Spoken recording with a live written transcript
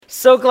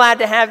So glad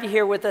to have you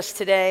here with us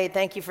today.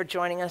 Thank you for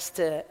joining us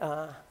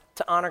to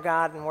honor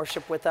God and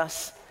worship with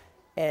us.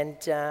 And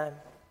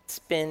it's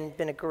been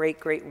a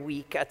great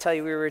week. I tell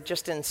you, we were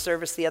just in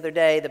service the other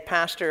day. The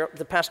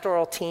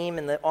pastoral team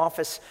in the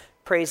office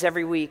prays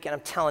every week, and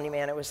I'm telling you,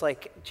 man, it was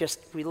like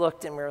we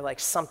looked and we were like,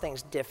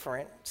 something's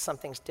different.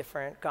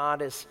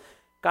 God's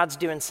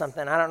doing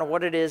something. I don't know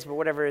what it is, but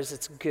whatever it is,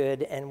 it's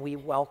good, and we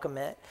welcome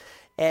it.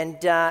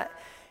 And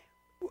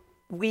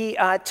we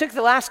took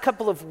the last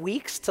couple of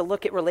weeks to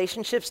look at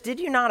relationships. Did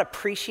you not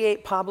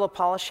appreciate Pablo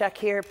Polishek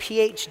here?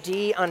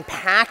 PhD,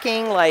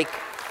 unpacking,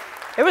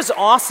 it was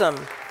awesome.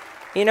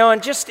 You know,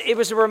 and it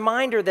was a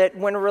reminder that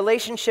when a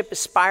relationship is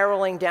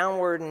spiraling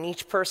downward and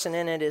each person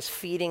in it is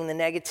feeding the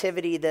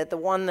negativity, that the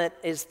one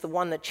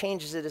that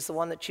changes it is the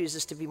one that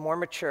chooses to be more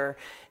mature,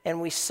 and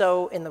we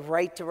sow in the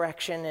right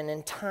direction, and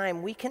in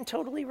time we can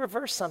totally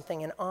reverse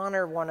something and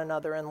honor one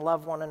another and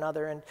love one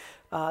another,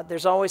 and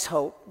there's always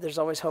hope. There's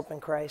always hope in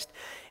Christ.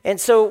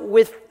 And so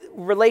with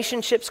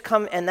relationships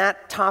and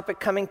that topic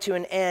coming to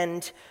an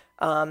end,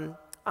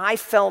 I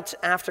felt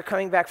after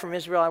coming back from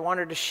Israel, I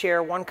wanted to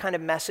share one kind of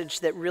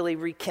message that really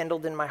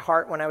rekindled in my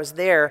heart when I was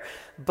there.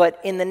 But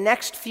in the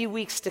next few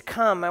weeks to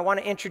come, I want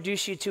to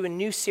introduce you to a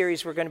new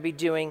series we're going to be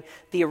doing,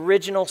 The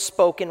Original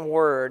Spoken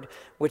Word,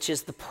 which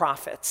is the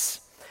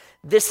prophets.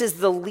 This is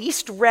the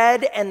least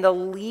read and the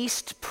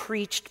least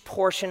preached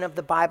portion of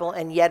the Bible,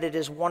 and yet it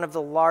is one of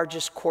the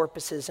largest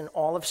corpuses in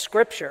all of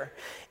Scripture.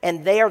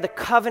 And they are the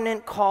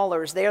covenant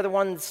callers. They are the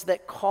ones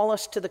that call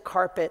us to the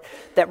carpet,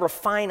 that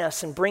refine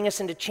us and bring us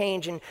into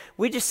change. And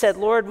we just said,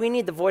 Lord, we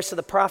need the voice of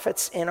the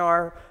prophets in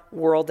our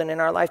world and in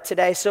our life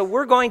today. So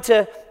we're going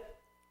to,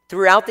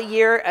 throughout the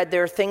year,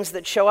 there are things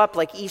that show up,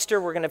 like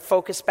Easter. We're going to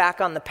focus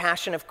back on the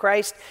Passion of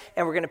Christ,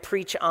 and we're going to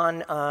preach on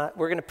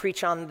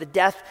the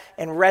death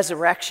and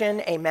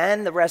resurrection.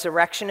 Amen. The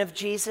resurrection of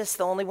Jesus,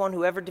 the only one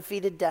who ever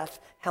defeated death,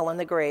 hell, and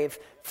the grave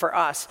for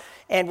us.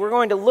 And we're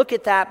going to look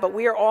at that, but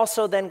we are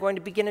also then going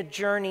to begin a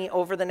journey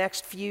over the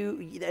next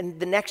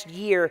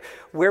year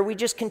where we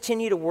just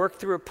continue to work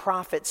through a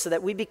prophet so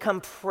that we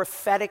become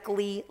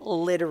prophetically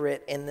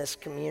literate in this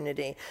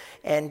community.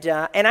 And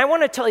I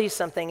want to tell you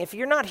something. If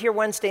you're not here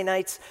Wednesday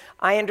nights,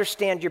 I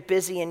understand you're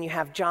busy and you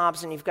have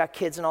jobs and you've got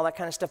kids and all that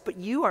kind of stuff, but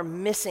you are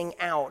missing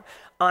out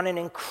on an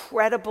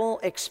incredible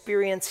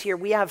experience here.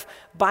 We have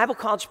Bible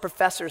college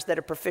professors that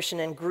are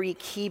proficient in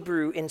Greek,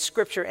 Hebrew, in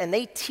Scripture, and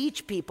they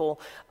teach people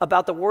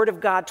about the Word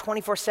of God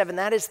 24/7.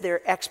 That is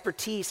their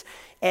expertise.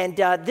 And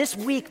this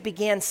week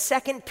began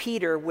 2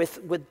 Peter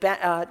with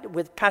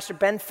Pastor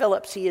Ben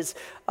Phillips. He is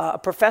a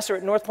professor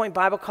at North Point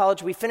Bible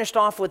College. We finished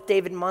off with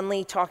David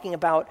Munley talking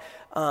about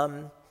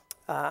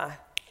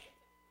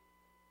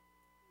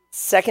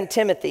 2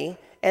 Timothy.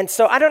 And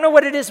so I don't know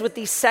what it is with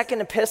these second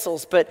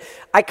epistles, but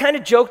I kind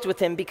of joked with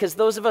him because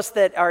those of us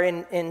that are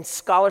in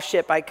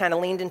scholarship, I kind of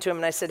leaned into him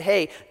and I said,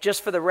 hey,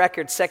 just for the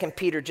record, 2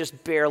 Peter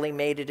just barely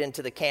made it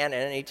into the canon.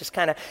 And he just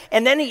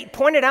and then he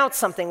pointed out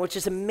something which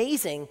is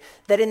amazing,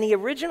 that in the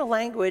original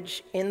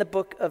language in the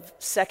book of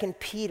 2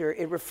 Peter,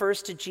 it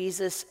refers to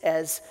Jesus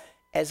as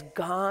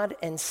God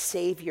and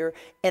Savior,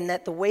 and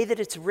that the way that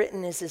it's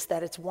written is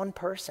that it's one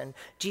person.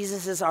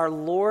 Jesus is our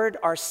Lord,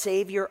 our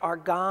Savior, our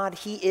God.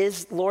 He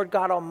is Lord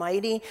God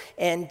Almighty,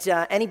 and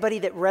anybody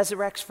that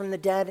resurrects from the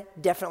dead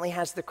definitely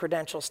has the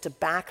credentials to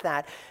back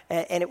that.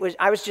 And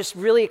I was just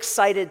really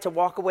excited to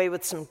walk away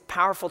with some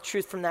powerful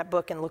truth from that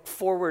book and look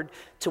forward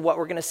to what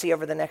we're going to see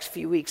over the next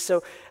few weeks.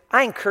 So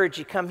I encourage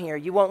you, come here.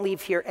 You won't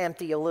leave here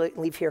empty. You'll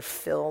leave here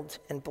filled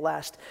and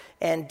blessed.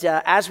 And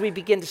as we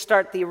begin to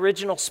start the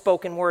original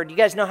spoken word, you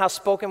guys know how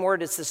spoken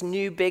word is this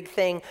new big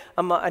thing.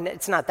 And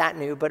it's not that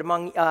new, but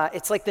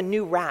it's like the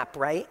new rap,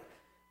 right?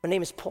 My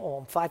name is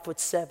Paul. I'm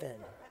 5'7".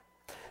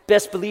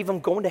 Best believe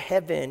I'm going to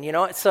heaven, you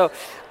know? So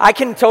I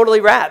can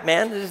totally rap,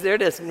 man. There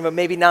it is.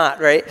 Maybe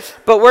not, right?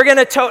 But we're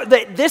going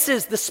to, this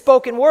is the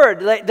spoken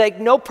word. Like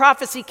no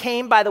prophecy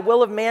came by the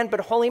will of man, but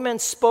holy men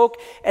spoke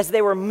as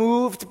they were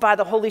moved by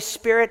the Holy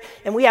Spirit.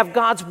 And we have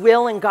God's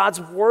will and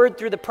God's word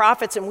through the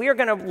prophets, and we are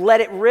going to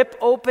let it rip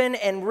open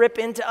and rip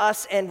into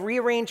us and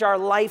rearrange our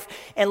life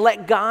and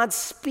let God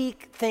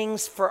speak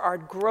things for our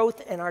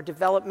growth and our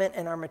development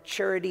and our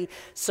maturity.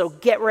 So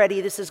get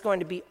ready. This is going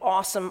to be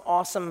awesome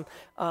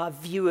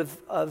view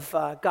of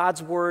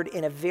God's word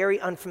in a very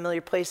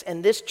unfamiliar place.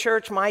 And this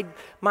church,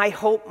 my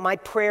hope, my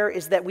prayer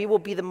is that we will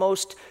be the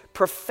most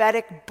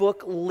prophetic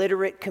book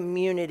literate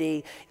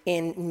community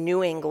in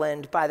New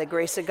England by the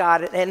grace of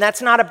God. And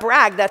that's not a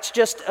brag, that's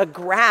just a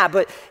grab,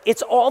 but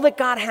it's all that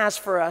God has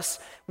for us.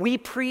 We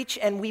preach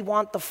and we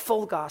want the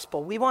full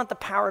gospel. We want the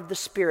power of the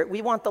Spirit.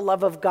 We want the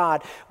love of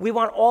God. We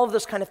want all of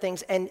those kind of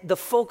things. And the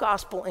full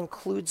gospel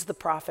includes the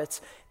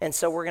prophets. And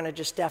so we're going to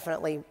just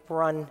definitely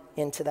run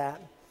into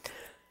that.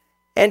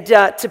 And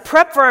to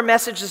prep for our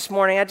message this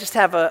morning, I just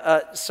have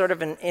a sort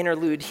of an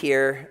interlude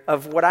here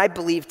of what I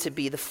believe to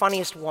be the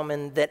funniest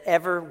woman that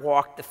ever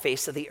walked the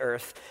face of the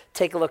earth.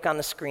 Take a look on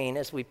the screen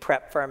as we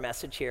prep for our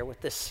message here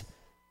with this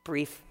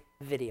brief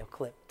video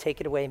clip.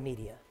 Take it away,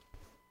 media.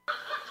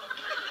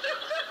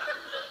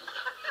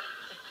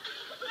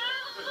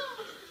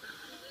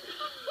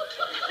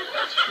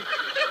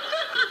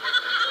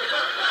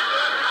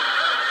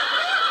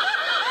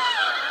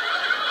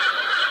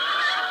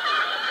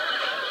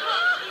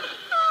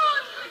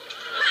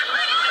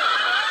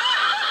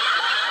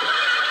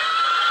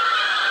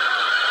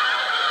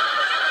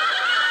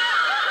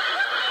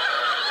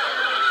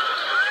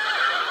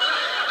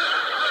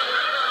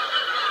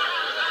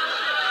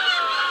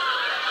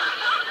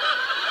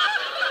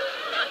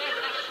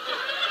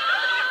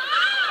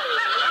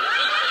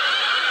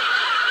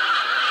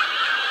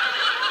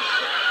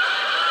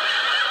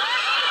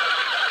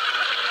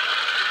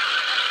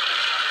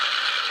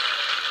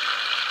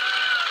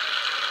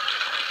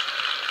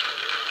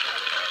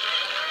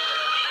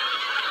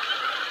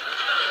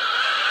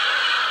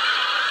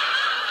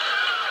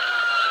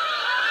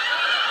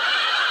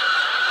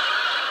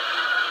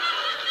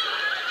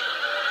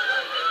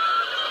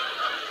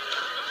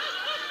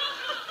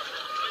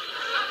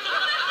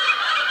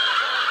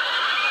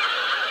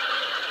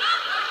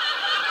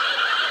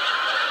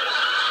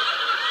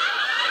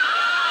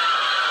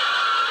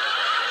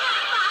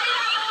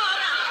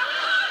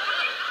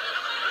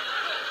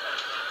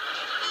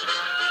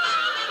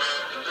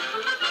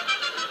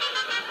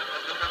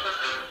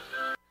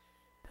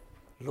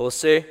 We'll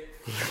see.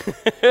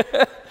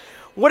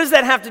 What does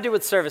that have to do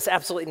with service?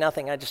 Absolutely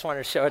nothing. I just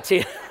wanted to show it to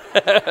you.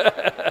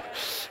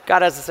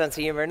 God has a sense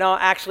of humor. No,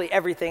 actually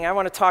everything. I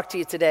want to talk to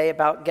you today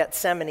about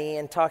Gethsemane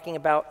and talking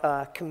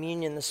about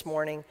communion this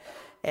morning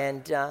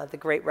and the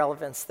great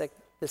relevance that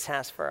this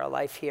has for our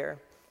life here.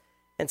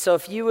 And so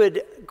if you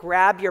would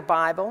grab your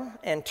Bible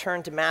and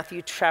turn to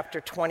Matthew chapter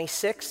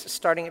 26,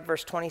 starting at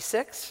verse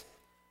 26.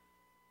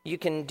 You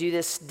can do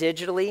this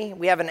digitally.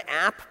 We have an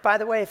app, by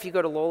the way. If you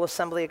go to Lowell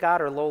Assembly of God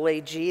or Lowell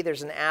AG,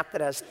 there's an app that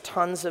has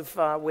tons of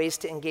ways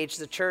to engage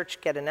the church,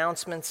 get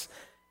announcements,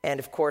 and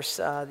of course,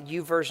 the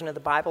YouVersion of the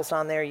Bible's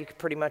on there. You can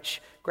pretty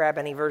much grab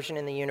any version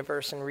in the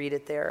universe and read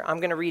it there. I'm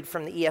going to read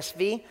from the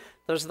ESV.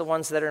 Those are the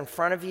ones that are in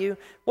front of you.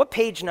 What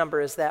page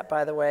number is that,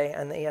 by the way,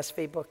 on the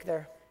ESV book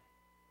there?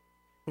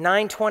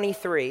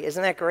 923.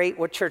 Isn't that great?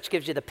 What church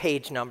gives you the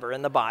page number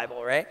in the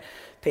Bible, right?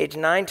 Page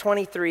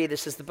 923.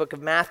 This is the book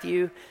of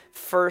Matthew,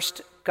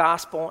 first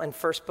gospel and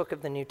first book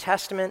of the New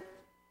Testament.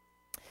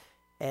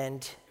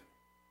 And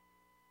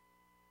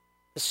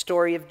the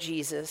story of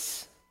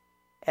Jesus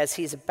as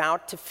he's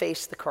about to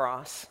face the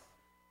cross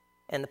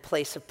and the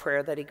place of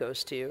prayer that he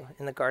goes to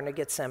in the Garden of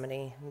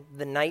Gethsemane.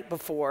 The night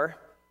before,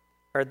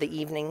 or the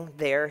evening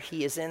there,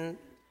 he is in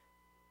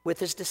with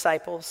his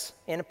disciples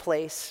in a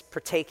place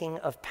partaking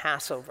of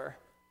Passover.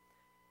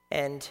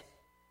 And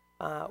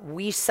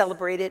we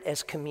celebrate it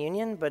as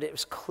communion, but it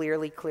was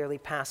clearly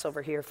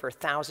Passover here for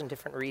 1,000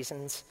 different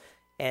reasons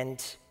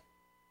and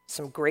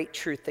some great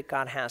truth that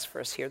God has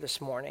for us here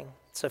this morning.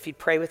 So if you'd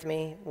pray with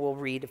me, we'll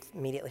read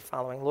immediately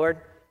following.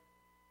 Lord,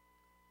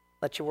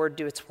 let your word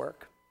do its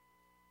work.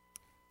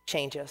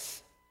 Change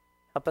us.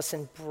 Help us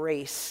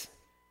embrace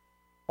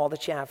all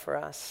that you have for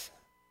us.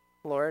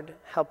 Lord,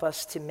 help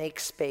us to make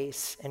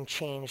space and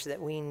change that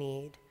we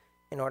need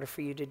in order for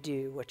you to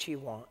do what you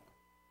want.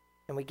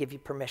 And we give you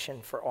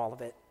permission for all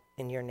of it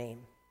in your name.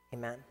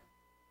 Amen.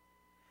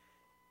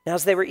 Now,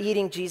 as they were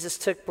eating, Jesus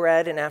took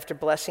bread, and after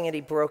blessing it,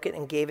 he broke it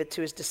and gave it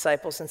to his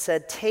disciples and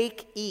said,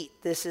 "Take,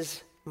 eat, this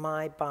is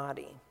my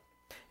body."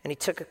 And he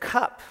took a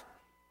cup,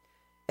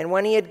 and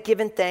when he had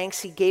given thanks,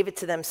 he gave it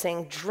to them,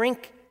 saying,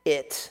 "Drink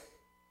it,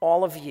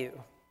 all of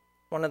you."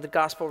 One of the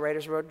gospel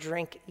writers wrote,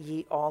 "Drink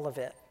ye all of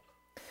it.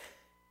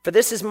 For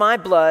this is my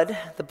blood,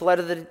 the blood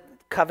of the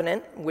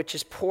covenant, which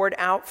is poured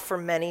out for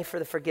many for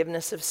the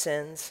forgiveness of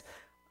sins.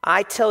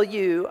 I tell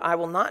you, I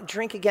will not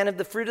drink again of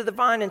the fruit of the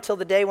vine until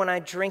the day when I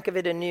drink of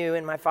it anew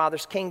in my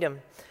Father's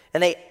kingdom."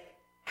 And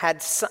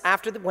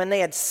when they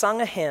had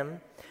sung a hymn,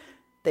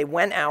 they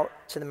went out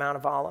to the Mount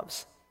of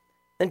Olives.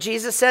 Then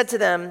Jesus said to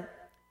them,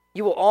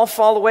 "You will all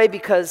fall away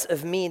because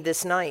of me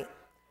this night.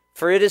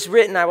 For it is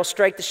written, I will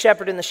strike the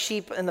shepherd, and the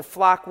sheep and the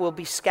flock will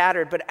be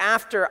scattered. But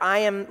after I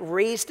am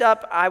raised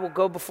up, I will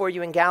go before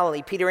you in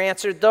Galilee." Peter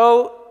answered,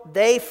 "Though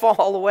they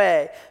fall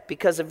away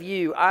because of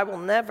you, I will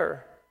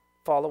never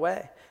fall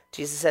away."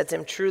 Jesus said to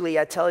him, "Truly,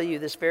 I tell you,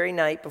 this very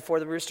night before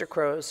the rooster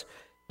crows,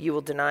 you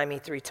will deny me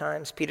 3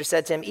 times. Peter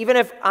said to him, "Even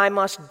if I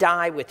must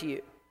die with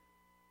you,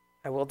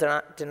 I will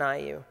not deny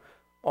you."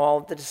 All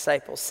the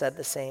disciples said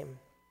the same.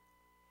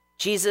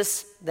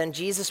 Then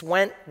Jesus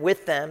went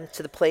with them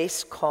to the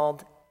place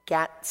called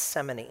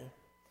Gethsemane.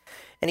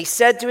 And he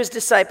said to his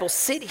disciples,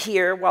 "Sit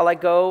here while I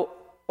go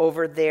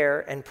over there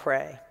and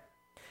pray."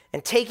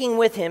 And taking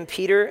with him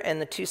Peter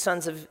and the 2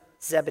 sons of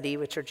Zebedee,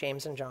 which are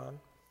James and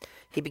John,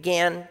 he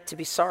began to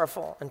be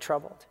sorrowful and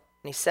troubled.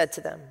 And he said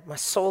to them, "My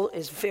soul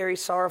is very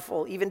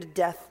sorrowful, even to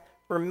death.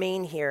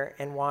 Remain here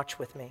and watch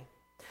with me."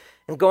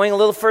 And going a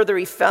little further,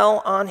 he fell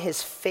on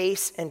his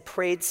face and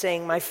prayed,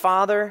 saying, "My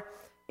Father,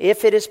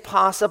 if it is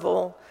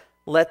possible,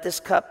 let this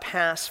cup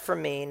pass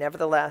from me.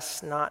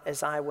 Nevertheless, not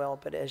as I will,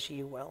 but as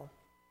you will."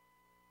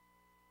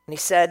 And he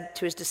said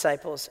to his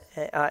disciples,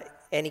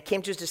 and he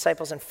came to his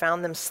disciples and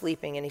found them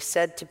sleeping. And he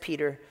said to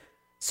Peter,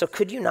 "So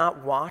could you not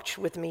watch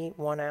with me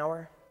 1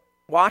 hour?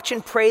 Watch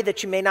and pray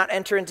that you may not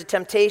enter into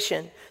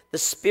temptation. The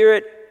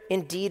spirit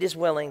indeed is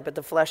willing, but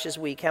the flesh is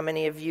weak." How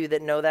many of you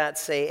that know that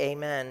say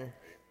amen?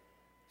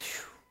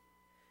 Whew.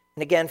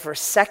 And again, for a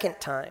second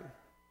time,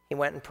 he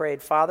went and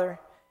prayed, "Father,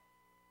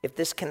 if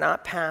this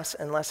cannot pass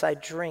unless I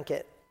drink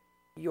it,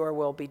 your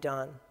will be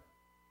done."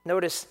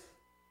 Notice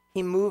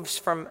he moves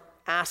from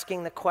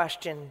asking the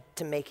question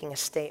to making a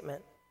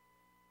statement.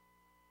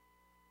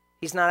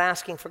 He's not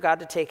asking for God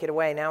to take it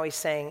away. Now he's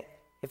saying,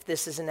 if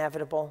this is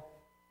inevitable,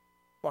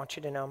 I want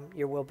you to know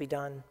your will be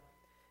done.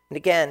 And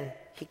again,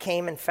 he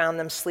came and found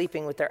them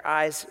sleeping with their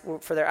eyes,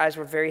 for their eyes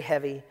were very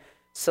heavy.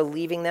 So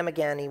leaving them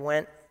again, he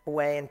went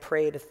away and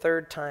prayed a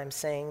 3rd time,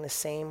 saying the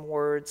same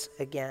words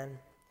again.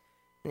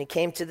 And he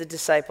came to the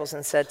disciples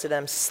and said to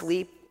them,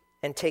 "Sleep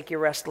and take your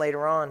rest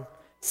later on.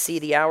 See,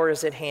 the hour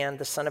is at hand.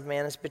 The Son of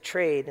Man is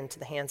betrayed into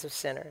the hands of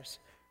sinners.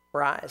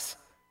 Rise,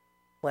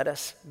 let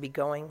us be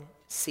going.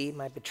 See,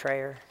 my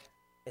betrayer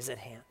is at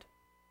hand."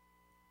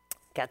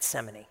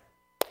 Gethsemane.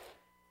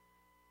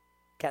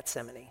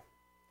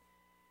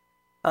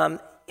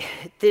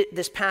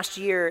 This past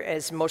year,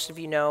 as most of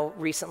you know,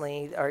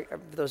 recently, or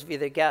those of you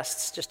that are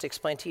guests, just to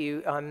explain to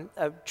you,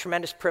 a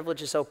tremendous privilege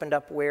has opened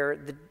up where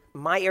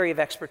my area of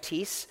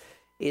expertise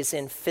is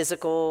in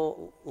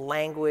physical,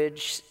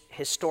 language,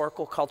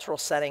 historical, cultural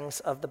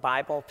settings of the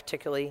Bible,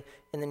 particularly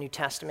in the New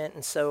Testament.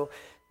 And so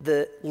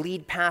the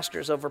lead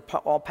pastors over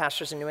all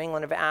pastors in New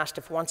England have asked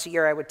if once a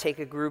year I would take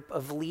a group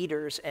of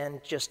leaders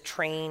and just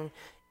train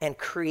and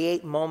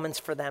create moments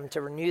for them to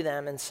renew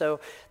them. And so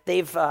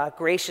they've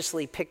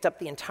graciously picked up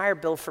the entire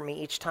bill for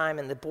me each time,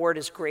 and the board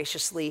is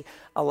graciously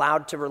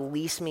allowed to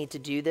release me to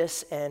do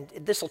this. And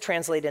this will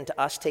translate into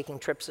us taking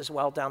trips as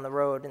well down the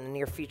road in the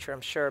near future,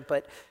 I'm sure.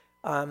 But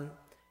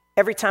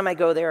every time I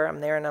go there,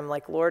 I'm there and I'm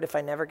like, Lord, if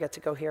I never get to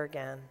go here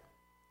again,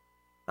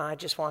 I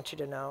just want you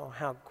to know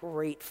how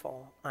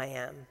grateful I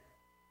am.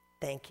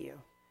 Thank you.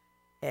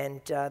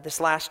 And this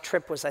last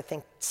trip was, I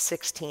think,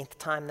 16th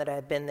time that I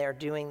had been there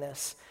doing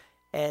this.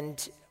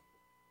 And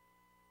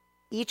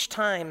each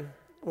time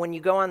when you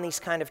go on these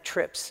kind of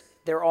trips,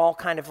 they're all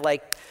kind of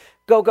like,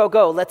 go, go,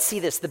 go, let's see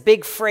this. The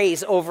big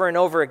phrase over and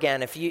over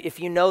again. If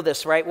you know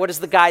this, right? What does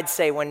the guide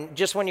say when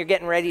you're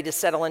getting ready to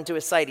settle into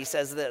a site? He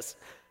says this,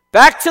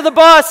 back to the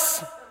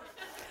bus,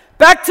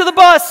 back to the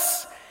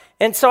bus.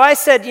 And so I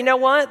said, you know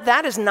what?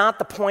 That is not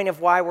the point of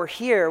why we're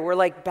here. We're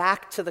like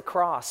back to the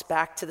cross,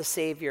 back to the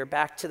Savior,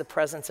 back to the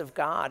presence of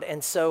God.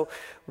 And so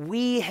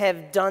we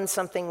have done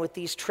something with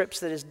these trips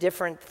that is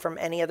different from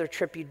any other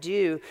trip you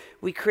do.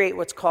 We create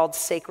what's called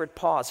sacred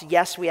pause.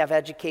 Yes, we have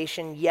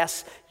education.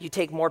 Yes, you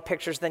take more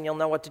pictures than you'll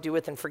know what to do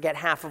with and forget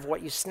half of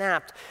what you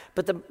snapped.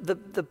 But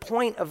the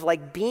point of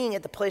like being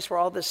at the place where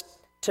all this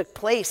took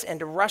place and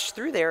to rush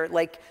through there,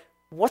 like,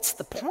 what's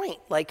the point?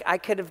 Like, I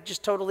could have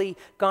just totally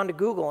gone to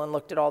Google and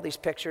looked at all these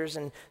pictures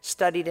and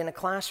studied in a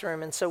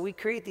classroom. And so we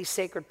create these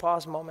sacred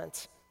pause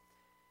moments.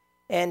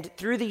 And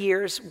through the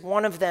years,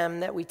 one of them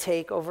that we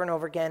take over and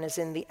over again is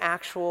in the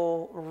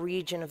actual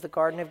region of the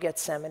Garden of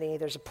Gethsemane.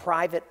 There's a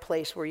private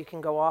place where you can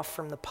go off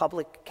from the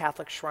public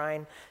Catholic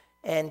shrine.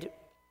 And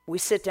we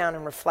sit down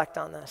and reflect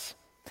on this.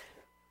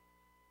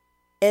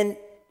 And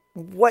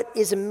what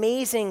is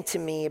amazing to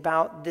me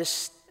about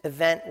this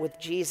event with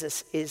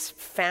Jesus is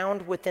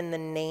found within the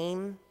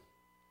name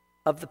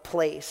of the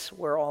place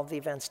where all the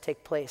events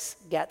take place,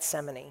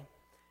 Gethsemane.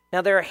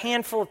 Now, there are a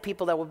handful of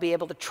people that will be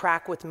able to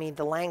track with me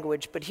the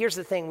language, but here's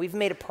the thing. We've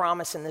made a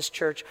promise in this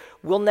church.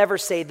 We'll never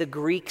say the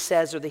Greek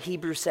says or the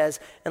Hebrew says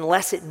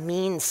unless it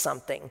means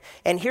something.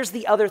 And here's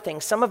the other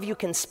thing. Some of you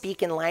can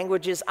speak in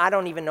languages. I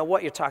don't even know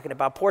what you're talking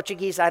about.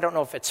 Portuguese, I don't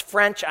know if it's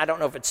French. I don't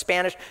know if it's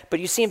Spanish,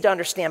 but you seem to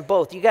understand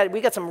both. We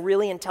got some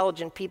really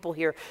intelligent people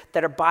here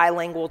that are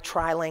bilingual,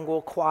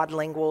 trilingual,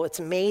 quadlingual.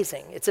 It's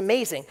amazing. It's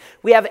amazing.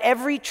 We have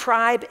every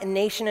tribe and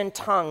nation and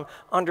tongue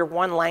under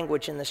one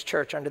language in this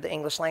church, under the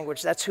English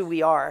language. That's who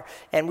we are,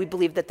 and we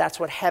believe that that's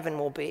what heaven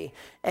will be.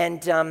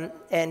 And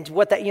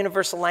what that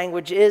universal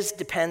language is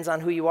depends on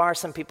who you are.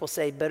 Some people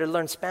say, better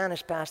learn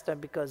Spanish, Pastor,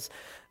 because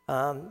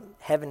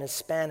heaven is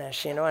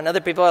Spanish, and other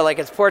people are like,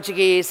 it's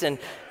Portuguese, and,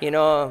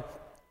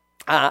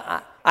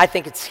 I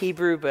think it's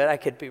Hebrew, but I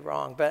could be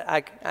wrong, but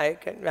I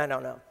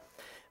don't know.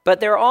 But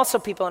there are also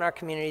people in our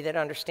community that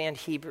understand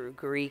Hebrew,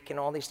 Greek, and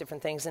all these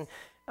different things. And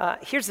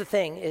here's the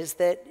thing, is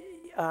that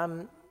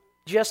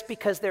just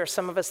because there are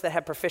some of us that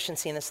have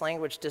proficiency in this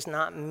language does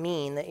not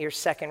mean that you have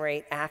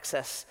second-rate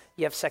access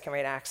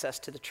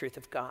to the truth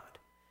of God.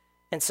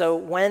 And so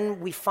when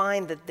we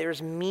find that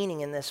there's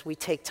meaning in this, we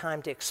take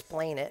time to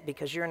explain it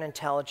because you're an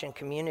intelligent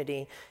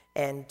community,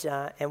 and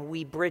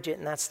we bridge it,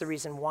 and that's the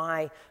reason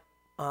why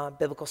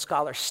biblical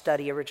scholars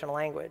study original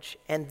language.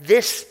 And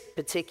this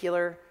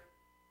particular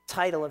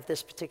title of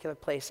this particular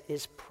place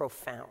is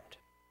profound.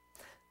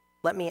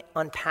 Let me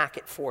unpack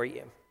it for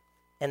you,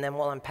 and then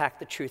we'll unpack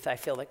the truth I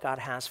feel that God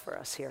has for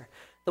us here.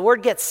 The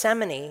word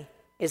Gethsemane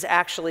is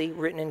actually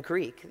written in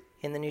Greek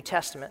in the New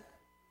Testament,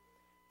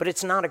 but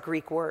it's not a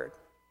Greek word,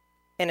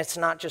 and it's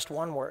not just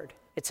one word.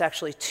 It's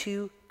actually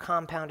two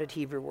compounded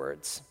Hebrew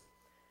words.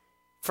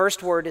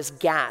 First word is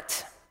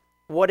gat.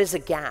 What is a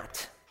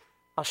gat?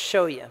 I'll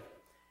show you.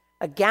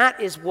 A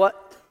gat is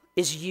what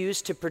is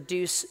used to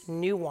produce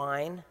new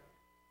wine,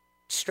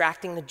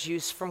 extracting the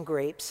juice from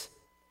grapes.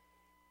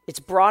 It's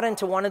brought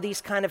into one of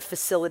these kind of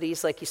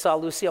facilities like you saw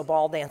Lucille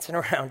Ball dancing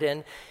around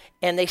in,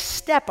 and they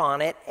step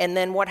on it, and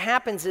then what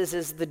happens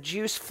is the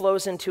juice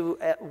flows into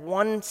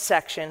one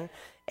section,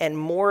 and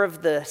more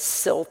of the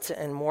silt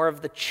and more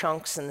of the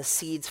chunks and the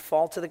seeds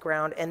fall to the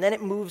ground, and then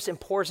it moves and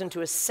pours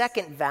into a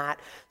second vat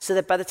so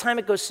that by the time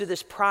it goes through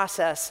this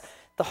process,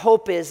 the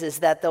hope is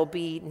that there'll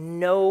be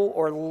no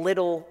or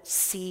little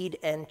seed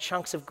and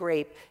chunks of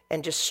grape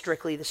and just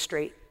strictly the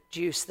straight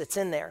juice that's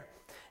in there.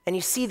 And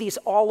you see these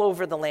all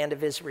over the land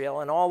of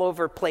Israel and all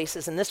over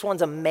places. And this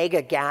one's a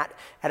mega gat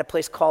at a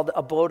place called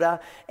Aboda.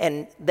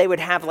 And they would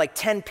have like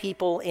 10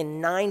 people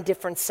in 9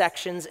 different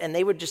sections. And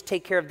they would just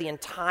take care of the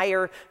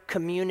entire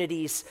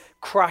community's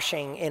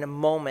crushing in a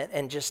moment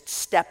and just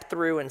step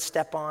through and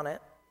step on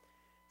it.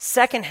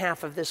 Second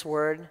half of this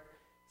word,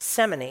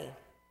 semene.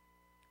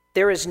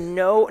 There is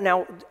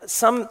now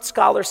some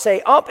scholars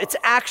say, it's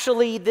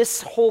actually,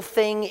 this whole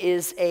thing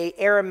is a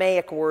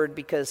Aramaic word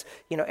because,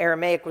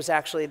 Aramaic was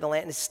actually the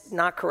land. It's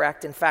not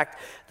correct. In fact,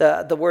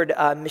 the word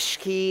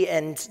mishki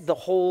and the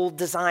whole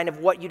design of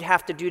what you'd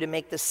have to do to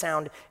make this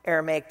sound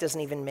Aramaic doesn't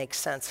even make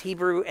sense.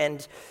 Hebrew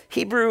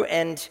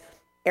and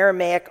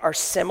Aramaic are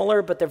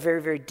similar, but they're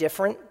very, very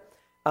different.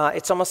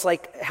 It's almost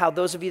like how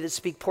those of you that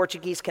speak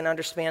Portuguese can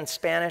understand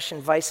Spanish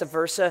and vice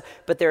versa,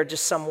 but there are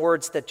just some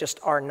words that just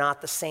are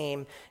not the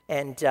same,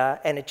 and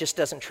it just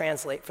doesn't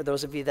translate. For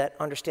those of you that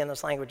understand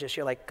those languages,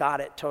 you're like,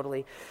 got it,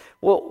 totally.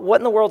 Well, what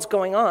in the world's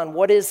going on?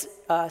 What is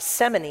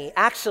semene?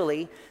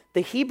 Actually,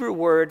 the Hebrew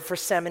word for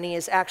semene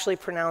is actually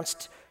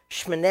pronounced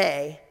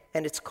shmeneh,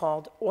 and it's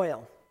called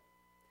oil.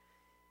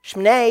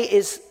 Shmeneh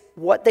is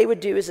what they would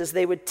do is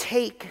they would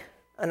take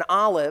an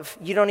olive.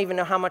 You don't even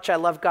know how much I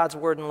love God's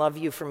word and love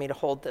you for me to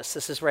hold this.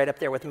 This is right up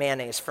there with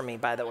mayonnaise for me,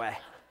 by the way.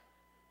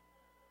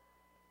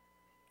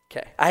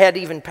 Okay, I had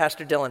even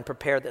Pastor Dylan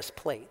prepare this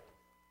plate.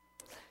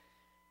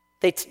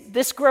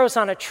 This grows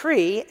on a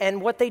tree,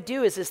 and what they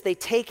do is they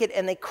take it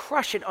and they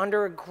crush it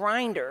under a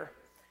grinder.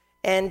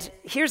 And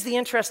here's the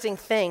interesting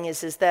thing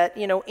is that,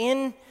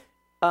 in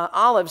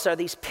olives are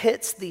these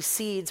pits, these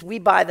seeds. We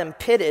buy them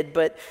pitted,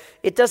 but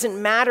it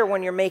doesn't matter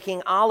when you're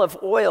making olive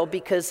oil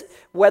because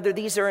whether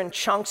these are in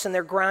chunks and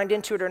they're ground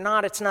into it or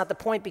not, it's not the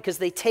point because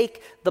they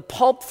take the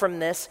pulp from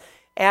this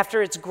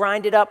after it's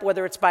grinded up,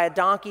 whether it's by a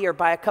donkey or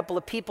by a couple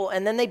of people,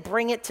 and then they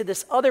bring it to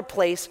this other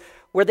place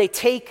where they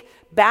take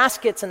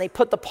baskets and they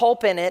put the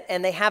pulp in it,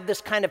 and they have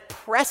this kind of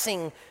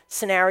pressing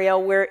scenario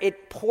where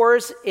it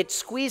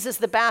squeezes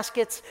the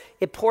baskets,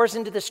 it pours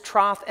into this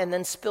trough, and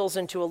then spills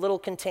into a little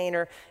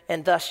container,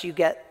 and thus you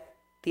get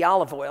the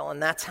olive oil,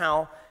 and that's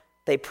how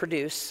they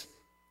produce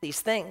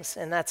these things.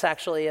 And that's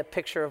actually a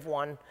picture of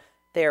one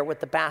there with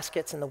the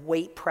baskets, and the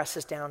weight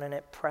presses down and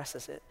it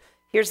presses it.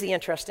 Here's the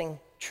interesting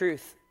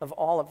truth of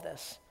all of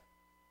this.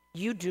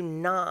 You do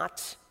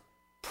not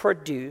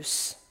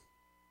produce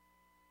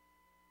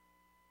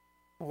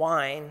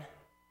wine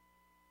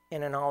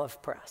in an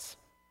olive press,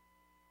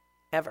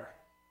 ever.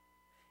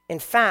 In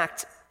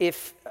fact,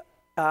 if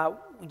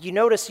you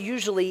notice,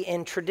 usually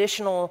in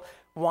traditional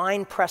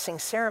wine pressing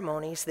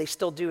ceremonies, they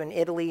still do in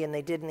Italy and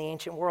they did in the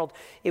ancient world,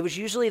 it was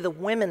usually the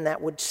women that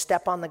would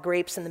step on the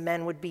grapes and the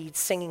men would be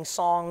singing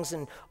songs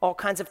and all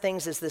kinds of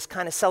things as this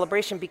kind of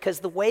celebration, because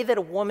the way that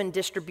a woman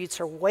distributes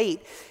her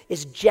weight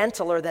is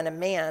gentler than a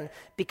man,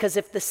 because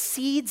if the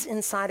seeds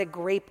inside a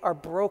grape are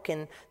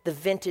broken, the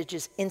vintage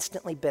is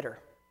instantly bitter.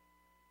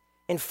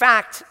 In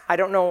fact, I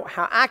don't know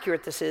how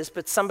accurate this is,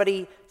 but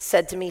somebody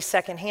said to me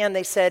secondhand,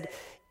 they said,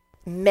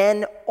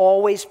 men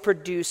always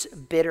produce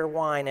bitter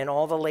wine. And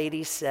all the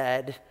ladies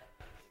said,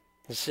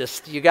 it's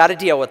just, you got to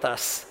deal with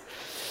us.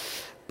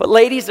 But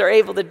ladies are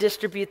able to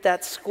distribute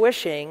that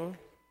squishing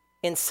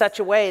in such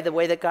a way, the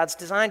way that God's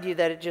designed you,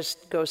 that it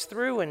just goes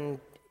through and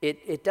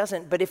it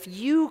doesn't. But if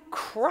you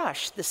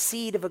crush the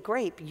seed of a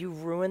grape, you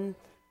ruin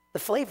the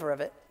flavor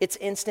of it. It's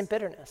instant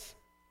bitterness.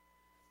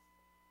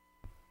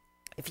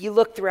 If you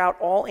look throughout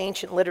all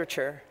ancient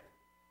literature,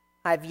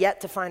 I've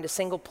yet to find a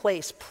single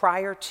place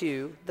prior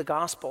to the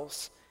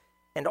Gospels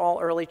and all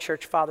early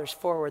church fathers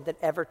forward that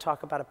ever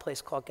talk about a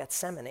place called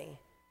Gethsemane.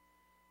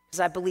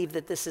 Because I believe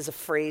that this is a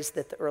phrase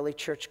that the early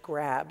church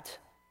grabbed,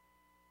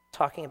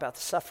 talking about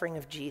the suffering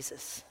of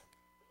Jesus,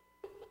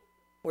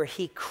 where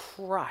he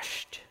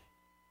crushed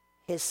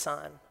his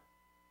son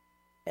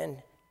and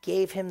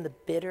gave him the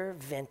bitter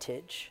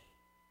vintage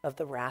of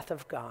the wrath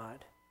of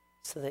God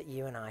so that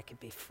you and I could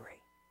be free.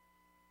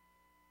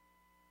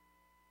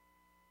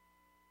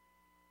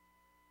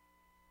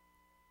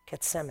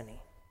 Gethsemane.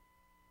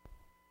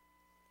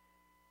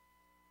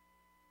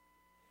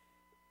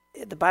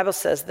 The Bible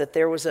says that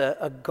there was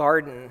a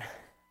garden.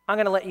 I'm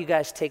going to let you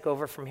guys take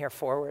over from here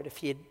forward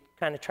if you'd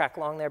kind of track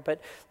along there,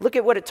 but look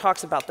at what it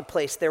talks about the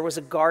place. There was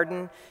a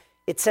garden.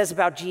 It says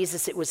about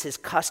Jesus, it was his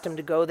custom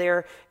to go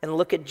there. And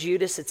look at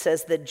Judas. It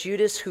says that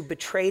Judas, who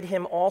betrayed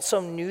him, also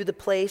knew the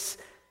place,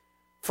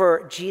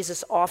 for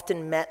Jesus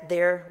often met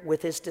there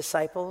with his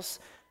disciples.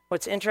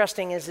 What's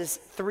interesting is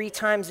 3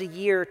 times a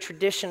year,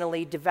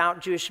 traditionally,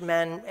 devout Jewish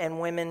men and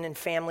women and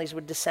families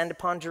would descend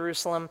upon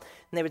Jerusalem,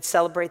 and they would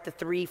celebrate the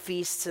 3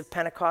 feasts of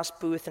Pentecost,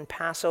 Booth, and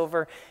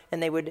Passover,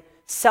 and they would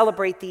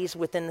celebrate these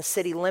within the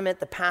city limit.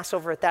 The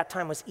Passover at that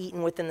time was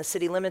eaten within the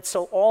city limits,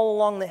 so all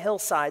along the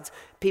hillsides,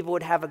 people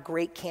would have a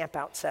great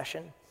camp-out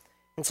session.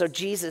 And so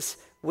Jesus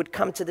would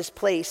come to this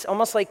place,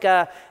 almost like,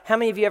 how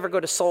many of you ever go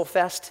to Soul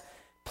Fest?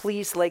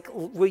 Please,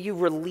 will you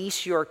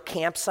release your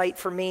campsite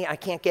for me? I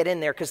can't get in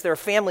there, because there are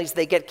families,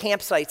 they get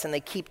campsites and they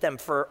keep them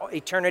for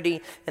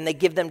eternity and they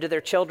give them to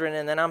their children,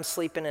 and then I'm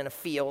sleeping in a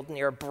field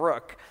near a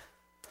brook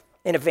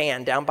in a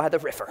van down by the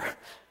river.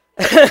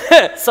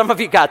 Some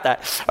of you got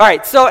that. All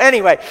right, so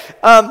anyway,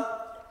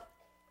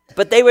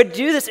 but they would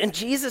do this, and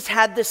Jesus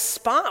had this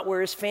spot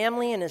where his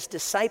family and his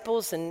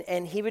disciples,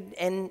 and he would,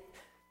 and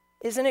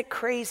isn't it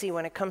crazy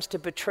when it comes to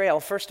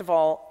betrayal? First of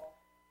all,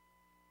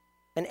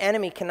 an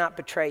enemy cannot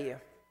betray you.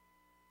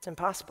 It's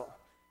impossible.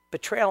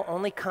 Betrayal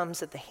only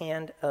comes at the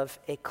hand of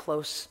a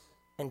close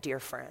and dear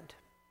friend.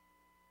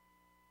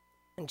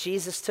 And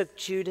Jesus took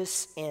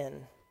Judas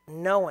in,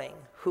 knowing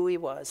who he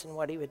was and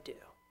what he would do,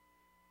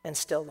 and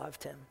still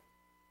loved him.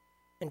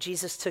 And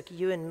Jesus took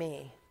you and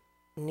me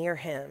near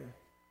him,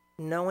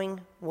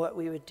 knowing what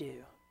we would do,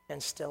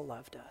 and still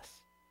loved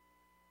us.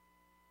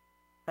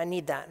 I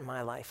need that in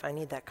my life. I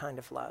need that kind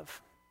of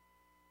love.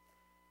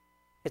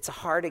 It's a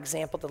hard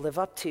example to live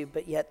up to,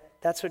 but yet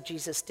that's what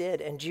Jesus did.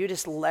 And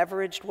Judas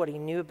leveraged what he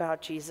knew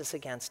about Jesus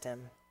against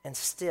him, and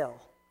still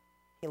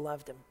he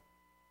loved him.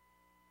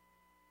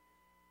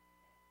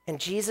 And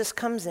Jesus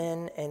comes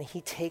in and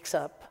he takes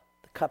up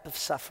the cup of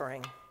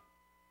suffering.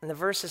 And the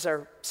verses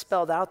are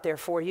spelled out there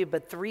for you,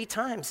 but 3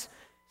 times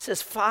it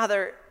says,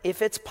 Father,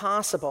 if it's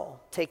possible,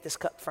 take this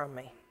cup from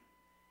me.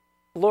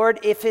 Lord,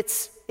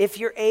 if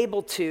you're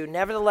able to,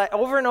 nevertheless,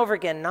 over and over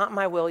again, not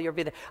my will, you'll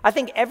be there. I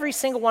think every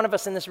single one of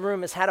us in this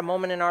room has had a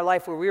moment in our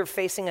life where we were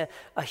facing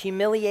a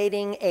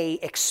humiliating, a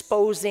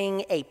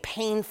exposing, a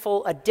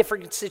painful, a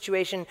difficult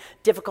situation,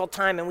 difficult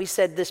time, and we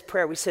said this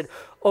prayer. We said,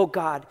 oh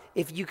God,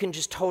 if you can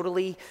just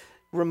totally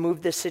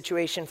remove this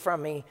situation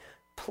from me,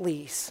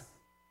 please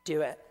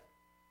do it.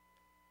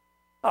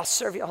 I'll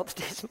serve you all the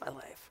days of my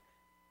life.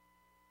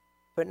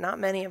 But not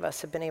many of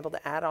us have been able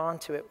to add on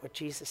to it what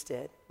Jesus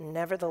did.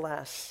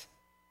 Nevertheless,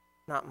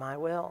 not my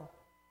will,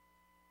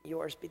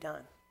 yours be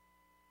done.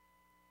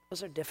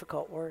 Those are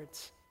difficult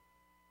words.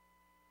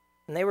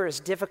 And they were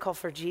as difficult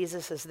for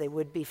Jesus as they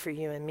would be for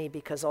you and me,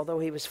 because although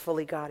he was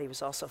fully God, he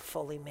was also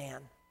fully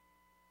man.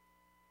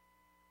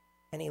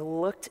 And he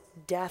looked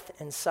death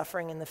and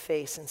suffering in the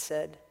face and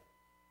said,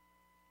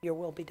 your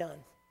will be done.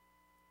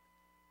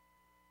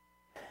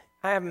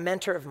 I have a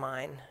mentor of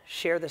mine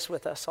share this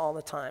with us all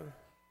the time.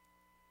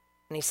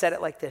 And he said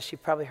it like this.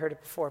 You've probably heard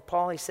it before.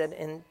 Paul, he said,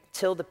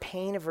 until the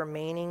pain of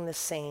remaining the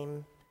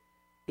same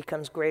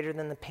becomes greater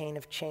than the pain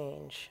of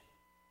change,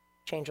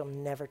 change will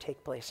never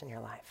take place in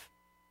your life.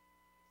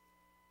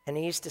 And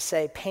he used to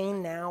say,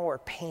 pain now or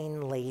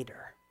pain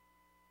later.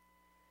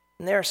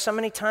 And there are so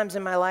many times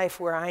in my life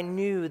where I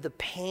knew the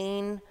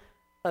pain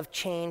of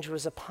change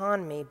was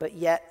upon me, but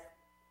yet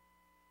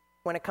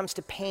when it comes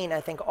to pain,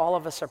 I think all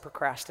of us are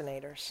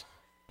procrastinators.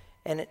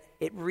 And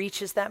it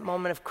reaches that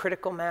moment of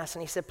critical mass.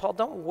 And he said, Paul,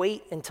 don't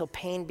wait until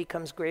pain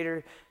becomes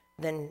greater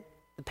than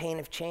the pain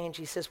of change.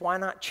 He says, why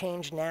not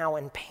change now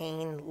and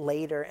pain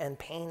later and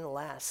pain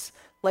less?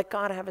 Let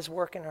God have his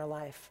work in our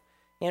life.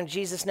 You know,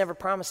 Jesus never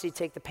promised he'd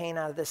take the pain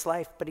out of this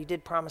life, but he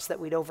did promise that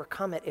we'd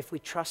overcome it if we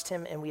trust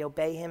him and we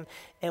obey him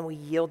and we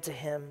yield to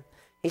him.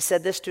 He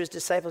said this to his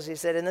disciples. He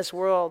said, in this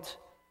world,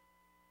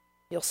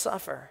 you'll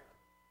suffer.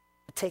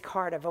 But take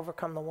heart, I've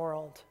overcome the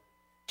world.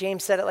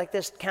 James said it like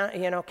this, count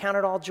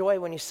it all joy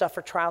when you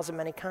suffer trials of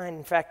many kind.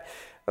 In fact,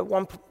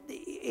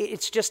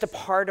 it's just a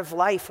part of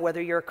life,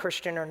 whether you're a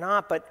Christian or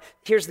not. But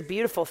here's the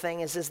beautiful thing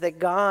is that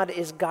God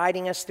is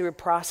guiding us through a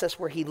process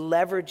where he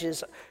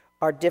leverages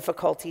our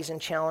difficulties and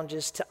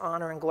challenges to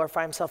honor and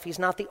glorify himself. He's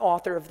not the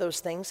author of those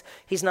things.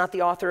 He's not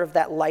the author of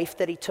that life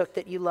that he took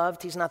that you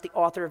loved. He's not the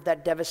author of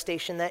that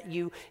devastation that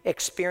you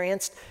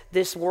experienced.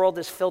 This world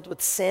is filled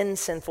with sin,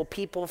 sinful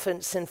people,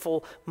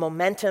 sinful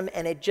momentum,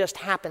 and it just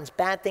happens.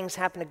 Bad things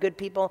happen to good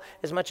people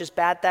as much as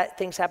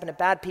things happen to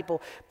bad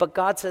people. But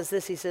God says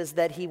this, he says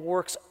that he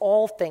works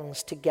all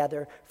things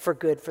together for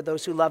good for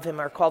those who love him,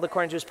 are called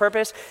according to his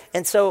purpose.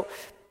 And so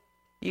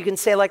you can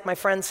say, like my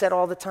friend said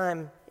all the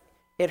time,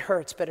 it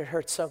hurts, but it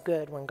hurts so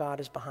good when God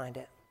is behind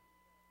it.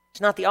 He's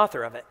not the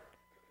author of it,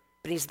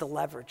 but he's the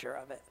leverager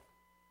of it.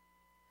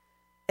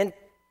 And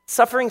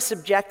suffering's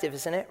subjective,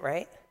 isn't it,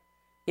 right?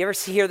 You ever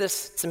hear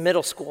this? It's a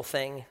middle school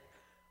thing.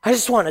 I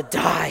just want to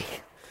die.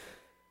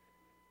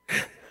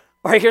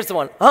 All right, here's the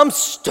one. I'm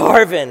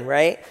starving,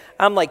 right?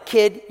 I'm like,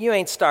 kid, you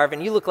ain't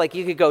starving. You look like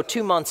you could go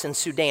 2 months in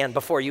Sudan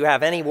before you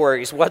have any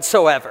worries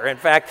whatsoever. In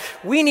fact,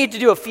 we need to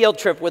do a field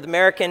trip with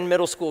American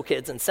middle school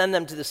kids and send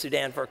them to the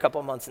Sudan for a couple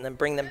of months and then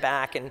bring them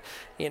back and,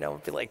 be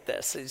like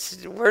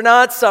this. We're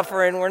not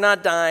suffering. We're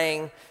not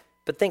dying.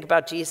 But think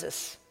about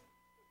Jesus.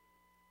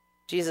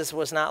 Jesus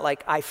was not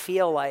like, I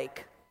feel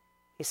like.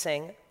 He's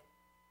saying,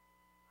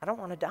 I don't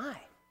want to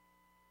die.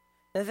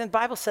 And then the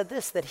Bible said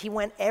this, that he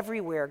went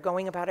everywhere,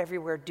 going about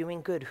everywhere,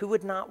 doing good. Who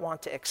would not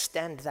want to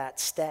extend that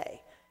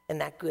stay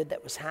and that good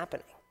that was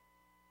happening?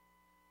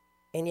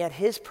 And yet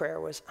his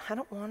prayer was, I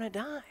don't want to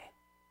die.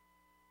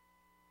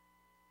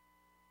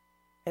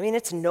 I mean,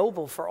 it's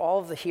noble for all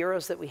of the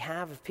heroes that we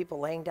have of people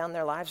laying down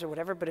their lives or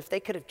whatever, but if they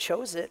could have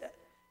chose it,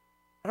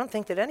 I don't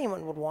think that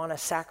anyone would want to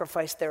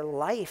sacrifice their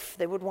life.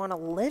 They would want to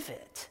live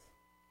it.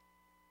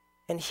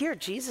 And here,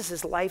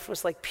 Jesus' life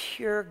was like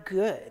pure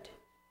good.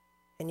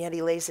 And yet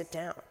he lays it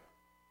down.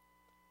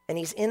 And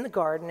he's in the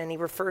garden and he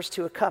refers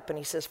to a cup and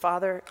he says,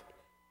 Father,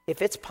 if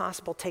it's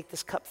possible, take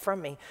this cup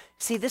from me.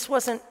 See, this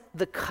wasn't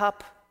the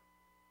cup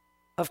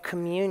of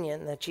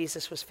communion that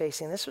Jesus was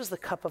facing. This was the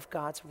cup of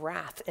God's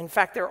wrath. In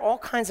fact, there are all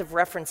kinds of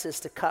references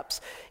to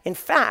cups. In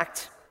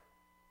fact,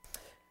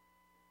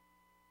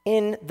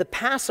 In the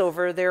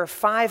Passover, there are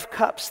 5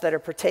 cups that are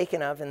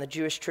partaken of in the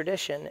Jewish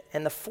tradition,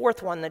 and the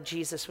 4th one that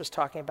Jesus was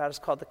talking about is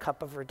called the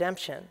cup of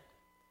redemption.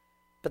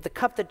 But the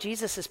cup that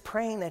Jesus is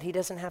praying that he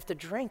doesn't have to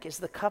drink is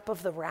the cup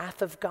of the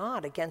wrath of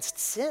God against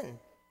sin.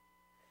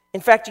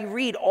 In fact, you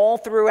read all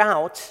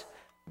throughout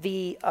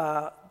the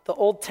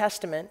Old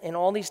Testament in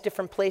all these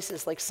different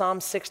places, like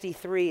Psalm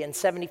 63 and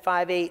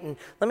 75:8, and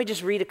let me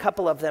just read a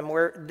couple of them,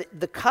 where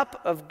the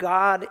cup of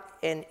God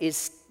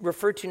is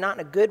referred to not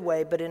in a good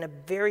way, but in a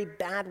very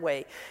bad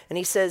way. And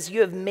he says, "You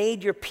have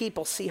made your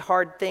people see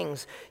hard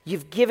things.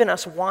 You've given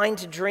us wine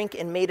to drink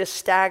and made us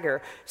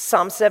stagger."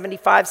 Psalm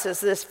 75 says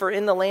this, "For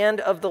in the land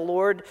of the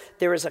Lord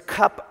there is a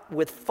cup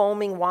with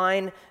foaming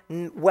wine,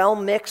 well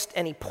mixed,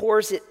 and he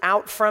pours it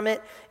out from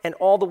it, and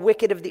all the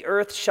wicked of the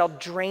earth shall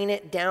drain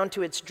it down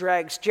to its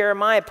dregs."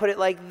 Jeremiah put it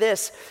like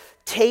this,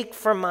 "Take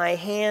from my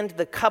hand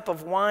the cup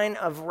of wine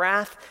of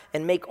wrath,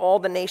 and make all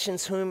the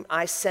nations whom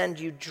I send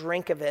you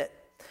drink of it."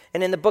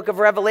 And in the book of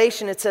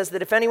Revelation, it says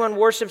that if anyone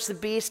worships the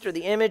beast or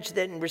the image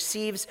that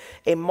receives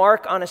a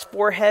mark on his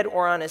forehead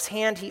or on his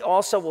hand, he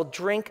also will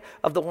drink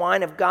of the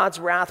wine of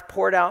God's wrath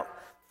poured out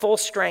full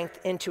strength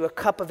into a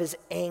cup of his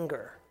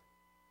anger.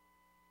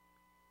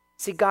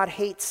 See, God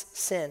hates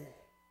sin.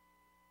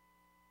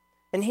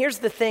 And here's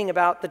the thing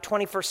about the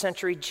 21st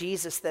century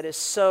Jesus that is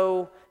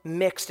so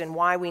mixed, and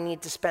why we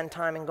need to spend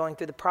time in going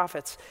through the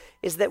prophets,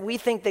 is that we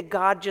think that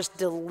God just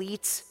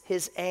deletes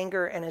his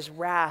anger and his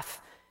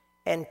wrath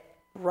and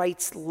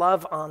writes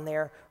love on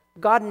there.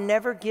 God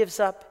never gives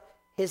up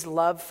his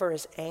love for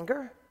his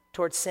anger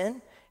towards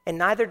sin, and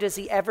neither does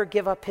he ever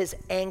give up his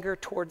anger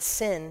towards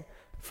sin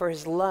for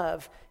his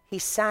love. He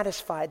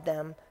satisfied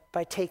them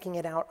by taking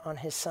it out on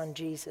his son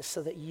Jesus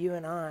so that you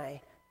and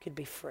I could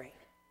be free.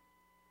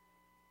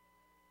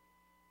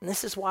 And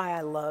this is why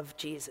I love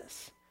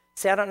Jesus.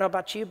 See, I don't know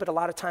about you, but a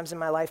lot of times in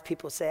my life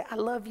people say, "I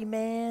love you,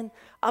 man.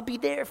 I'll be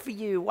there for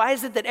you." Why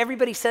is it that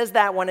everybody says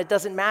that when it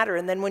doesn't matter?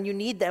 And then when you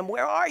need them,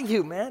 where are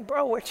you, man?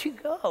 Bro, where'd you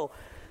go?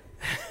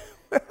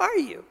 Where are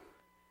you?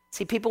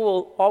 See, people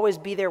will always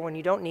be there when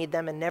you don't need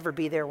them and never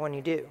be there when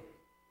you do.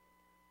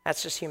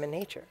 That's just human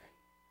nature.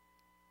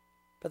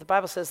 But the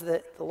Bible says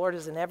that the Lord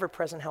is an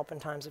ever-present help in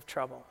times of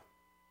trouble.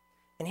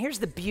 And here's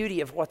the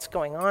beauty of what's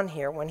going on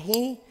here. When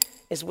he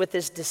is with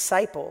his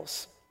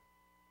disciples,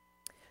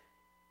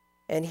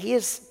 and he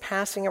is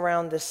passing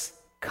around this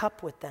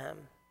cup with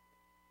them,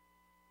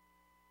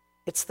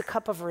 it's the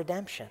cup of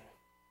redemption.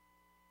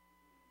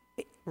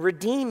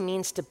 Redeem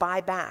means to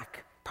buy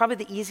back. Probably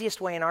the easiest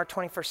way in our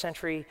 21st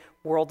century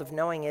world of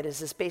knowing it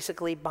is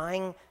basically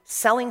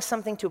selling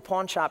something to a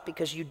pawn shop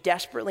because you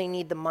desperately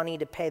need the money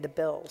to pay the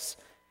bills.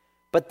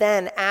 But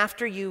then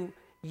after you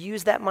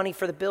use that money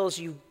for the bills,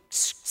 you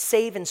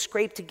save and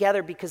scrape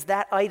together because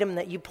that item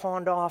that you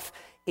pawned off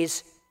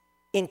is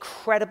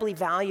incredibly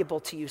valuable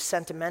to you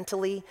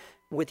sentimentally,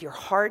 with your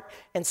heart.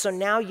 And so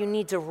now you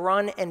need to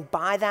run and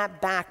buy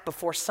that back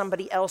before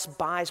somebody else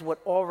buys what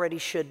already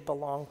should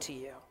belong to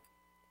you.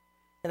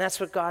 And that's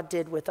what God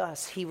did with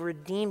us. He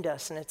redeemed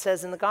us. And it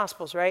says in the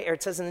Gospels, right? Or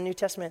it says in the New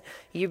Testament,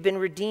 you've been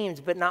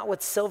redeemed, but not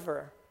with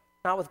silver,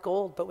 not with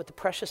gold, but with the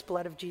precious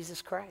blood of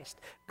Jesus Christ.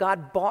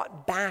 God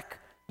bought back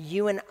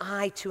you and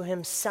I to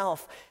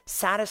himself,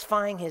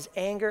 satisfying his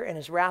anger and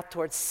his wrath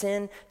towards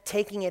sin,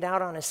 taking it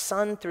out on his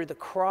son through the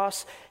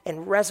cross,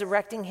 and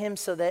resurrecting him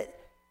so that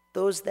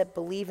those that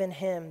believe in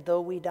him,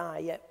 though we die,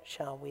 yet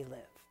shall we live.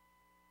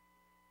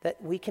 That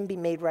we can be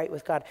made right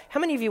with God. How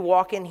many of you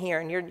walk in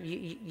here and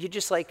you're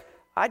just like,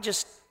 I'm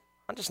just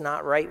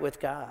not right with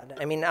God?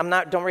 I mean, I'm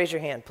not, don't raise your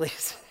hand,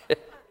 please.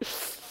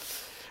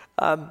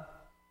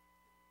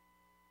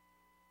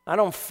 I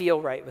don't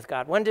feel right with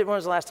God. When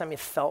was the last time you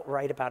felt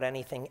right about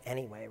anything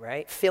anyway,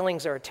 right?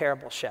 Feelings are a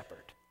terrible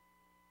shepherd.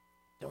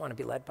 Don't want to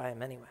be led by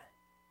him anyway.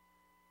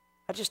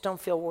 I just don't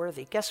feel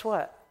worthy. Guess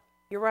what?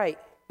 You're right.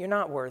 You're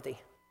not worthy.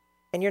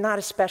 And you're not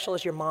as special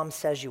as your mom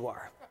says you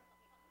are.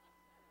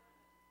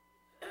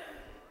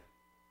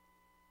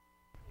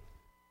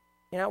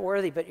 You're not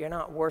worthy, but you're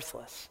not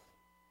worthless.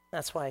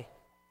 That's why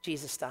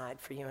Jesus died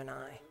for you and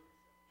I.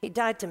 He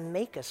died to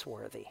make us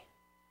worthy.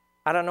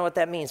 I don't know what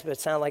that means, but it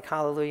sounded like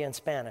hallelujah in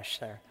Spanish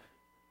there.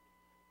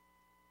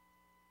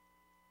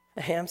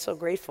 Hey, I'm so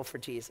grateful for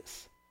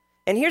Jesus.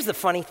 And here's the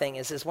funny thing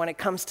is when it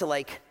comes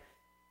to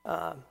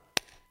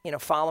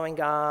following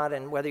God,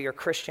 and whether you're a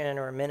Christian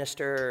or a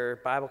minister or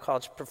Bible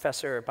college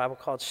professor or Bible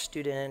college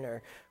student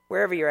or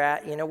wherever you're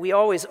at, we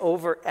always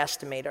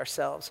overestimate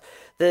ourselves.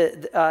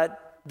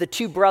 The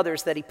two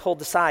brothers that he pulled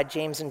aside,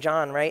 James and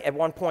John, right? At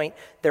one point,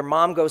 their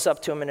mom goes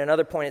up to him, and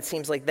another point, it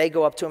seems like they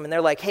go up to him, and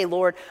they're like, "Hey,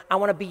 Lord, I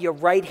want to be your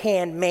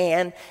right-hand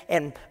man,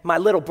 and my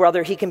little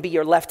brother, he can be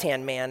your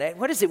left-hand man."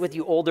 What is it with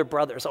you older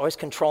brothers, always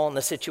controlling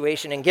the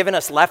situation and giving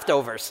us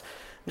leftovers?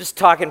 I'm just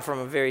talking from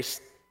a very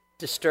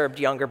disturbed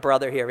younger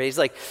brother here. He's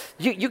like,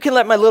 you can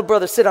let my little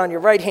brother sit on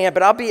your right hand,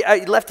 but I'll be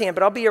left hand,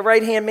 but I'll be your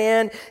right hand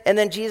man. And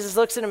then Jesus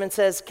looks at him and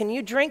says, "Can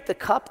you drink the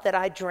cup that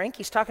I drink?"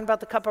 He's talking about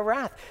the cup of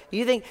wrath.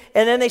 You think?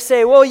 And then they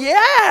say, "Well,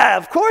 yeah,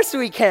 of course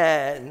we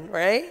can,"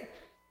 right?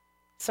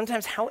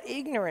 Sometimes how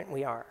ignorant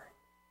we are.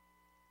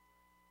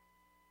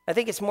 I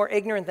think it's more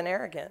ignorant than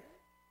arrogant.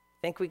 I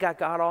think we got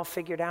God all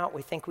figured out.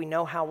 We think we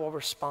know how we'll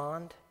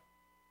respond.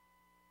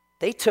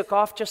 They took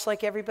off just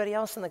like everybody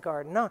else in the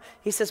garden. No,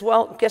 he says,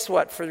 well, guess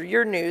what? For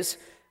your news,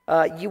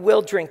 you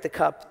will drink the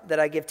cup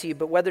that I give to you,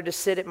 but whether to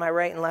sit at my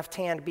right and left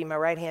hand, be my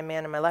right-hand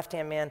man and my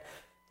left-hand man,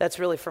 that's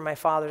really for my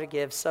Father to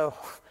give. So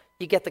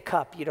you get the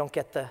cup, you don't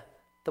get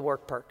the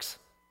work perks.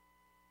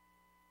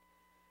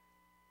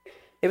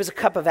 It was a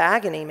cup of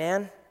agony,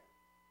 man.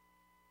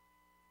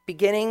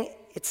 Beginning,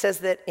 it says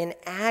that in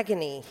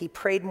agony, he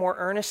prayed more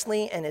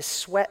earnestly, and his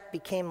sweat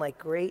became like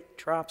great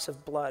drops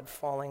of blood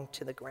falling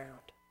to the ground.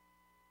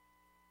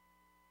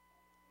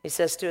 He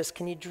says to us,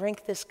 can you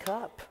drink this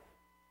cup?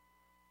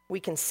 We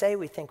can say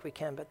we think we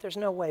can, but there's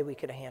no way we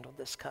could have handled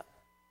this cup.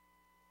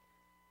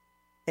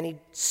 And he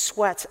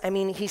sweats. I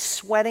mean, he's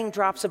sweating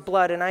drops of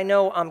blood, and I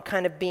know I'm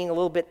kind of being a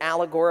little bit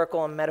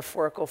allegorical and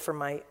metaphorical for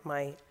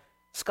my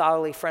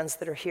scholarly friends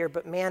that are here,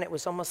 but man, it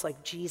was almost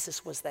like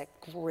Jesus was that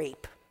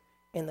grape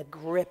in the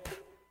grip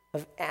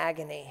of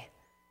agony,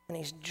 and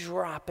he's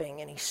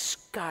dropping, and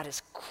God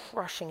is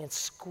crushing and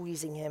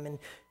squeezing him, and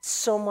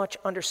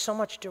under so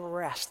much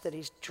duress that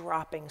he's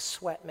dropping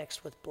sweat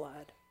mixed with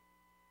blood.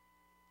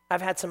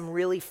 I've had some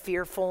really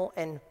fearful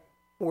and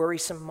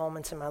worrisome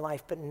moments in my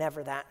life, but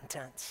never that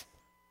intense,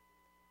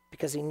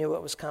 because he knew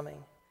what was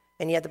coming.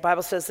 And yet the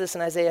Bible says this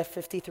in Isaiah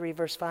 53,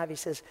 verse 5, he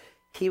says,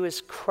 he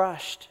was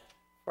crushed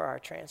for our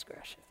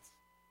transgressions.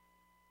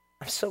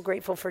 I'm so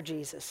grateful for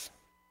Jesus.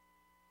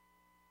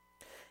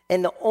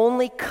 And the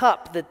only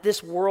cup that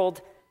this world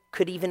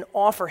could even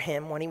offer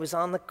him when he was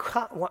on the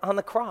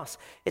cross,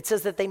 it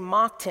says that they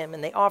mocked him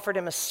and they offered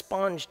him a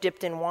sponge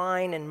dipped in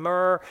wine and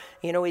myrrh.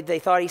 You know, they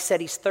thought he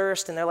said he's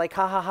thirst, and they're like,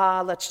 ha, ha,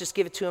 ha, let's just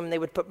give it to him. And they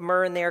would put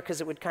myrrh in there because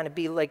it would kind of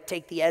be like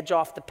take the edge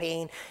off the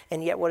pain.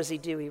 And yet what does he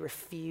do? He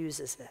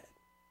refuses it.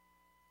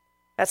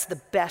 That's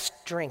the best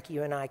drink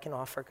you and I can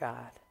offer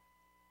God,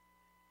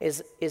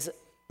 is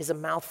a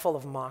mouthful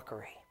of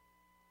mockery.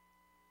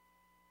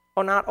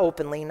 Oh, not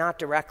openly, not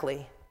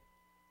directly,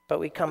 but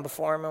we come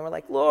before him and we're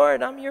like,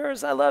 Lord, I'm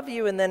yours, I love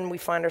you. And then we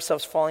find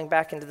ourselves falling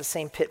back into the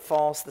same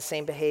pitfalls, the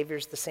same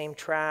behaviors, the same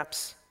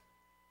traps.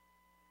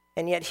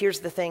 And yet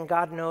here's the thing,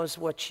 God knows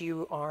what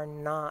you are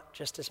not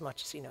just as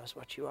much as he knows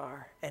what you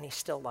are, and he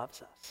still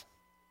loves us.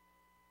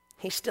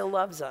 He still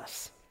loves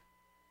us.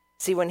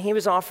 See, when he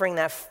was offering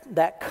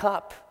that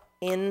cup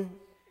in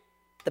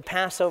the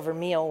Passover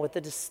meal with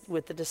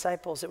the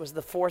disciples, it was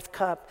the fourth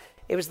cup.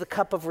 It was the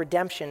cup of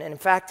redemption. And in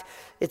fact,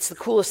 it's the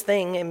coolest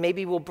thing, and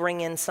maybe we'll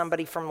bring in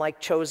somebody from like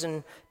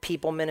Chosen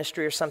People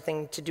Ministry or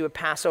something to do a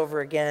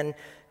Passover again.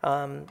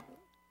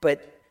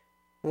 But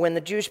when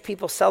the Jewish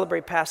people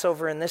celebrate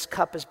Passover and this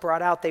cup is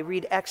brought out, they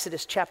read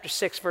Exodus chapter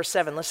 6, verse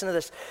 7. Listen to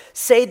this.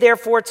 Say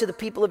therefore to the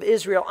people of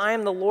Israel, I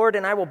am the Lord,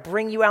 and I will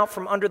bring you out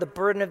from under the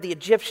burden of the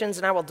Egyptians,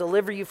 and I will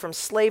deliver you from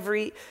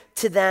slavery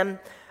to them.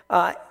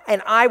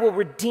 And I will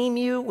redeem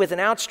you with an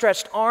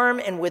outstretched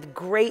arm and with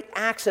great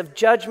acts of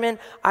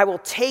judgment. I will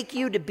take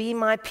you to be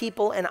my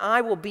people, and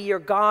I will be your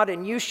God,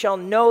 and you shall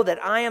know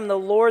that I am the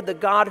Lord, the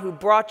God who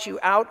brought you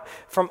out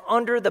from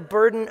under the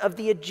burden of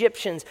the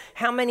Egyptians.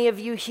 How many of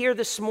you here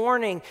this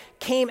morning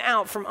came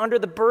out from under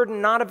the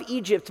burden not of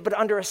Egypt, but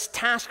under a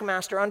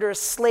taskmaster, under a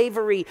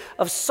slavery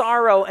of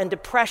sorrow and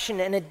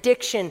depression and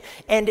addiction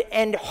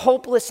and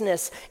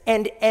hopelessness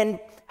and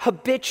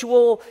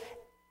habitual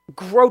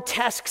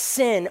grotesque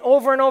sin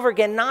over and over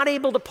again, not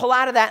able to pull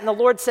out of that. And the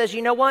Lord says,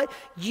 you know what?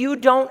 You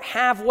don't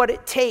have what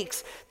it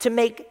takes to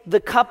make the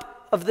cup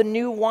of the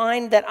new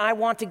wine that I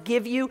want to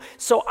give you.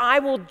 So I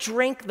will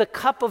drink the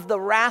cup of the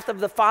wrath of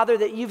the Father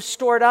that you've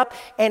stored up.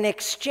 In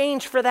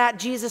exchange for that,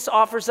 Jesus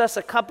offers us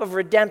a cup of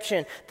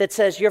redemption that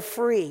says you're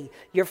free,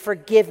 you're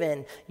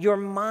forgiven, you're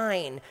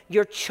mine,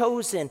 you're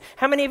chosen.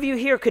 How many of you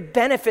here could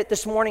benefit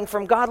this morning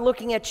from God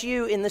looking at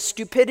you in the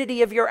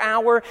stupidity of your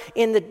hour,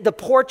 in the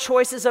poor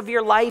choices of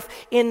your life,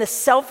 in the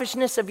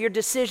selfishness of your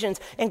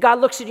decisions? And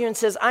God looks at you and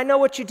says, I know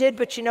what you did,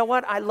 but you know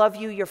what? I love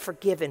you, you're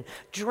forgiven.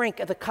 Drink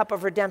of the cup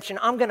of redemption.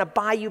 I'm going to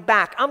buy you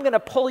back. I'm going to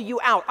pull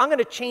you out. I'm going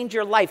to change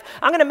your life.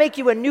 I'm going to make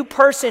you a new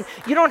person.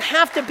 You don't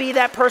have to be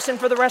that person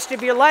for the rest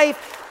of your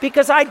life,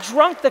 because I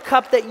drunk the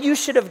cup that you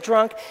should have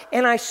drunk,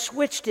 and I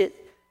switched it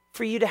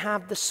for you to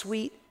have the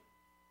sweet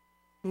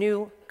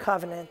new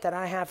covenant that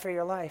I have for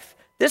your life.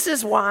 This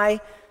is why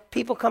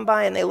people come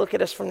by and they look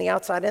at us from the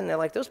outside in. They're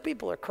like, those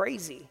people are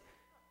crazy.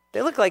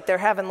 They look like they're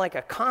having like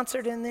a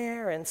concert in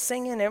there and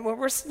singing, and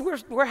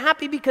we're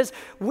happy because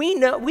we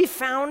know we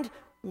found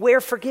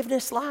where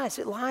forgiveness lies.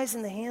 It lies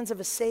in the hands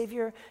of a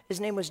Savior. His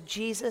name was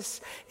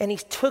Jesus, and he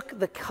took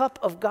the cup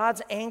of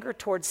God's anger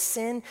towards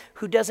sin,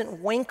 who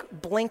doesn't wink,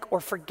 blink, or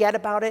forget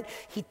about it.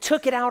 He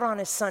took it out on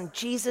his son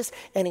Jesus,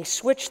 and he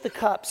switched the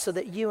cup so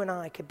that you and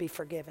I could be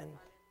forgiven.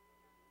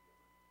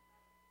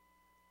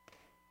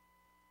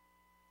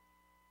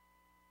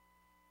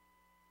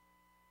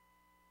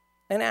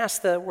 And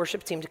ask the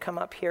worship team to come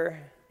up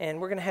here,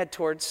 and we're going to head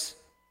towards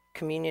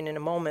communion in a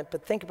moment,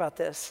 but think about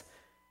this.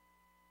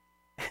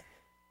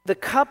 The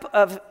cup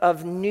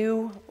of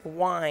new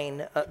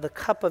wine, the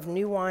cup of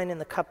new wine and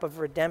the cup of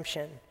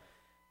redemption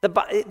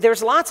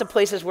There's lots of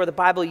places where the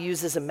Bible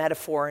uses a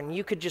metaphor, and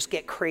you could just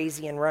get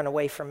crazy and run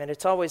away from it.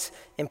 It's always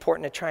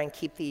important to try and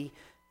keep the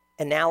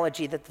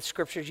analogy that the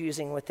Scripture's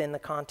using within the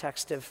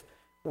context of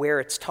where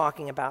it's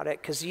talking about it,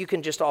 because you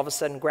can just all of a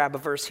sudden grab a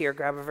verse here,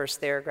 grab a verse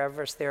there, grab a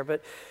verse there.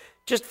 But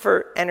just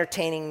for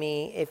entertaining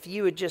me, if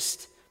you would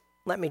just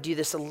let me do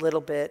this a little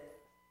bit.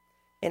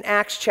 In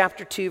Acts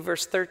chapter 2,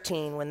 verse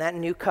 13, when that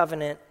new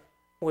covenant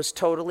was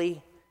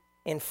totally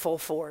in full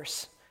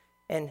force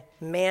and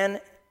man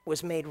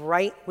was made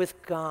right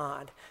with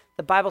God,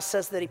 the Bible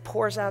says that he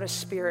pours out his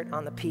Spirit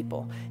on the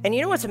people. And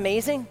you know what's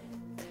amazing?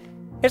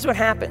 Here's what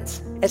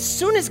happens. As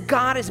soon as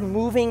God is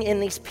moving in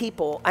these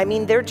people, I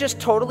mean, they're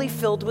just totally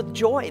filled with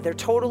joy. They're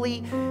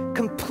totally,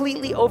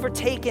 completely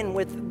overtaken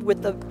with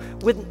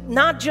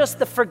not just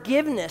the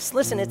forgiveness.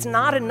 Listen, it's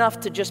not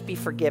enough to just be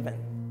forgiven,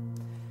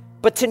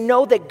 but to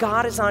know that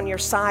God is on your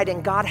side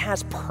and God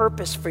has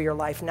purpose for your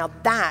life. Now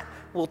that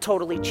will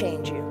totally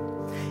change you.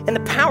 And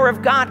the power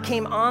of God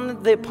came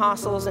on the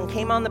apostles and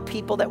came on the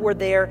people that were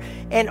there.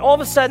 And all of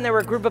a sudden there were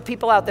a group of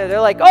people out there.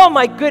 They're like, oh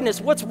my goodness,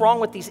 what's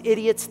wrong with these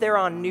idiots? They're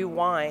on new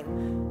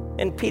wine.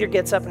 And Peter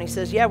gets up and he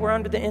says, yeah, we're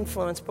under the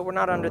influence, but we're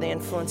not under the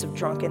influence of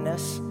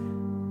drunkenness,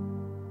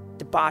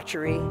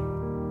 debauchery,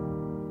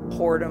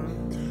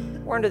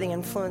 whoredom. We're under the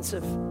influence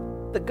of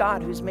the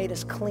God who's made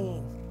us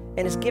clean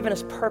and has given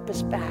us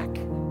purpose back.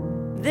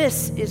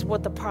 This is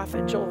what the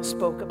prophet Joel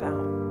spoke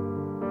about.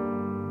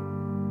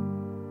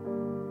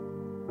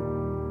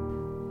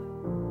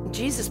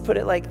 Jesus put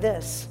it like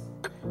this.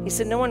 He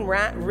said, no one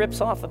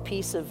rips off a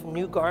piece of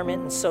new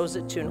garment and sews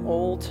it to an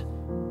old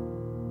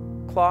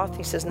cloth.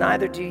 He says,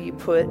 neither do you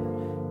put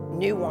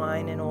new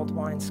wine in old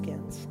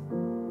wineskins.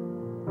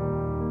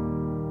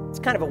 It's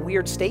kind of a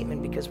weird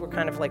statement because we're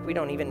kind of like, we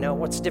don't even know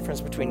what's the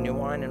difference between new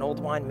wine and old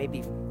wine.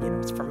 Maybe,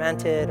 it's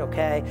fermented,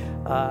 okay.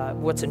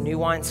 What's a new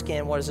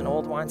wineskin? What does an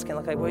old wineskin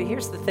look like? Well,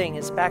 here's the thing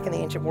is back in the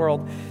ancient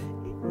world,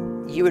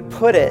 you would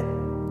put it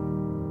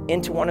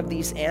into one of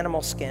these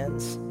animal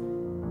skins.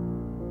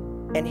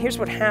 And here's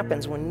what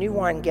happens when new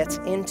wine gets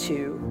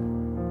into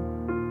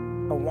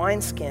a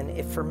wineskin,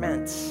 it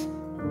ferments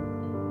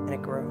and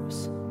it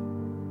grows.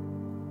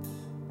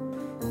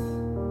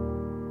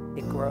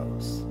 It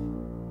grows.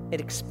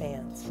 It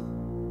expands.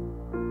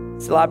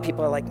 So a lot of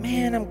people are like,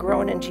 man, I'm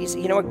growing in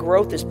Jesus. You know what?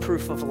 Growth is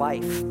proof of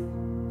life.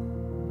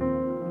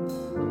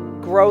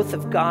 Growth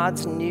of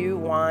God's new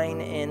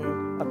wine in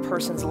a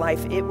person's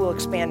life, it will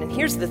expand. And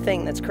here's the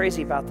thing that's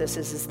crazy about this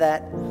is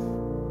that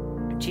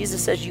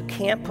Jesus says you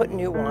can't put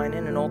new wine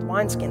in an old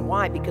wineskin.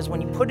 Why? Because when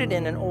you put it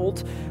in an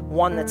old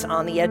one that's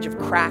on the edge of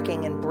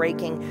cracking and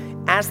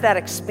breaking, as that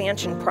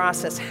expansion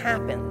process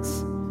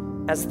happens,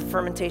 as the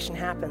fermentation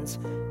happens,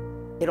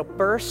 it'll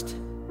burst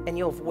and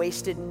you'll have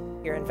wasted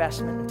your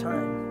investment and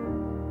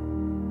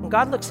time. When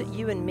God looks at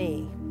you and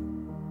me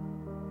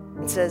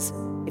and says,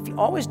 if you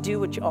always do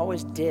what you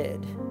always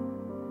did,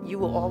 you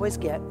will always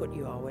get what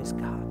you always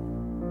got.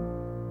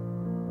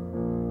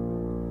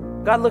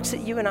 God looks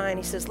at you and I and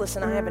he says,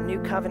 listen, I have a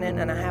new covenant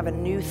and I have a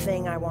new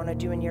thing I want to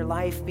do in your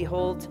life.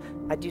 Behold,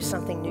 I do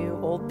something new.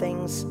 Old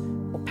things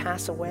will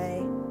pass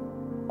away.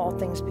 All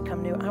things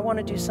become new. I want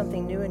to do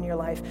something new in your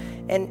life.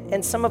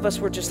 And some of us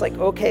were just like,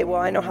 okay,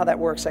 well, I know how that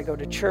works. I go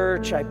to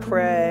church, I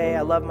pray,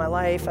 I love my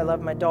life, I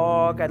love my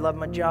dog, I love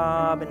my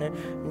job.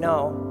 And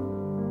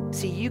no.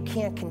 See, you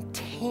can't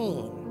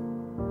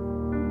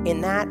contain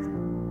in that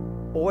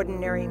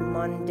ordinary,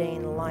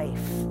 mundane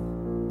life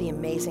the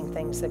amazing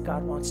things that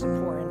God wants to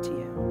pour into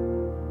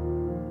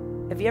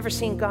you. Have you ever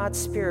seen God's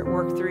Spirit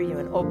work through you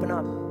and open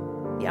up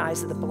the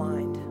eyes of the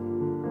blind?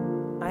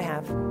 I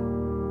have.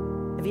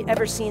 Have you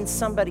ever seen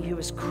somebody who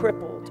was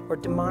crippled or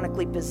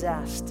demonically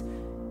possessed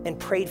and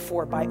prayed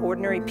for by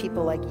ordinary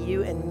people like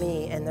you and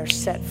me, and they're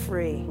set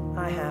free?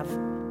 I have.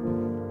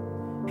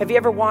 Have you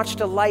ever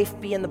watched a life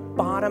be in the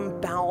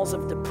bottom bowels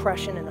of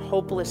depression and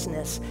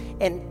hopelessness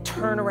and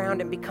turn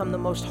around and become the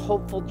most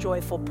hopeful,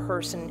 joyful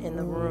person in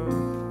the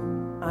room?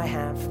 I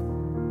have.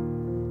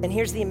 And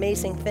here's the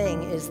amazing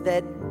thing is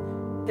that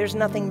there's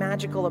nothing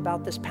magical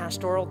about this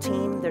pastoral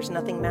team. There's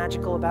nothing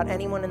magical about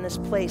anyone in this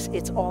place.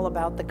 It's all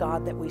about the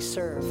God that we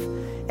serve.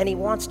 And he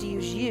wants to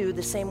use you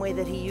the same way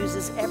that he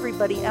uses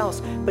everybody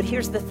else. But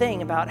here's the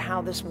thing about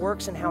how this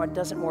works and how it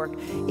doesn't work.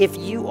 If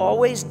you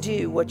always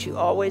do what you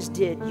always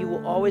did, you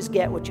will always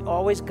get what you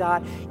always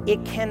got.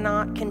 It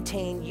cannot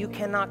contain, you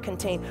cannot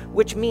contain,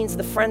 which means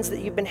the friends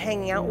that you've been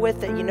hanging out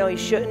with that you know you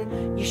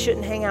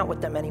shouldn't hang out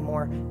with them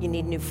anymore. You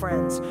need new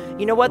friends.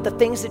 You know what? The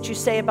things that you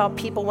say about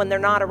people when they're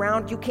not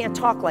around, you can't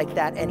talk like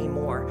that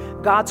anymore.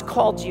 God's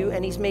called you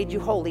and he's made you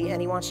holy and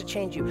he wants to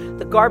change you.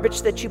 The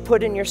garbage that you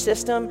put in your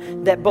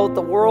system that both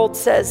the world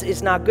says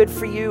is not good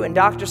for you and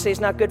doctors say is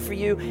not good for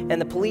you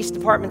and the police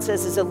department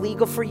says is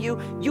illegal for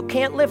you, you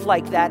can't live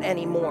like that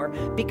anymore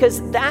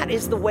because that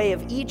is the way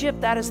of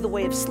Egypt. That is the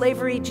way of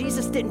slavery.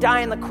 Jesus didn't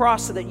die on the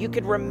cross so that you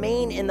could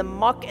remain in the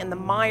muck and the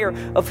mire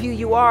of who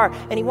you are.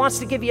 And he wants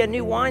to give you a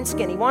new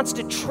wineskin. He wants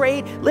to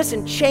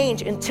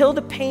change until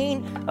the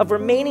pain of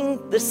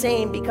remaining the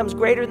same becomes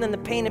greater than the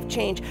pain of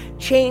change.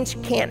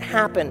 Change can't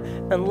happen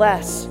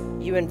unless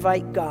you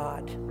invite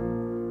God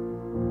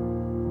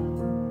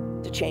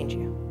to change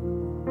you.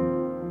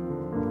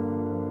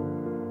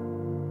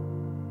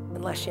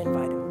 Unless you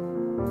invite him.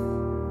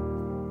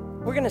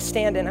 We're going to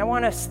stand and I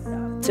want us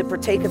to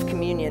partake of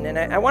communion. And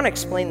I want to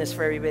explain this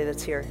for everybody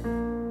that's here.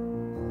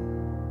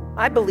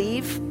 I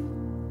believe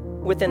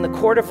within the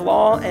court of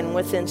law and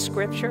within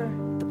Scripture,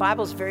 the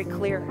Bible is very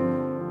clear.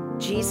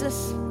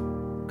 Jesus,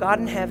 God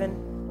in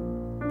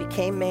heaven,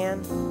 became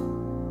man,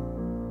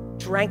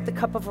 drank the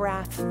cup of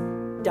wrath,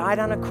 died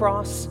on a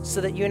cross so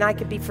that you and I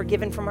could be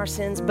forgiven from our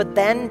sins, but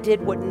then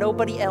did what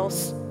nobody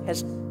else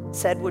has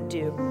said would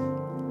do.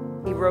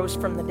 He rose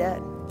from the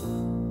dead.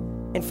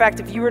 In fact,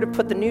 if you were to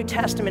put the New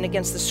Testament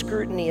against the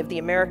scrutiny of the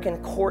American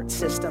court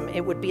system,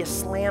 it would be a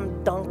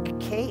slam dunk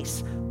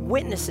case.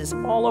 Witnesses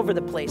all over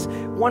the place.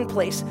 One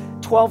place,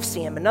 12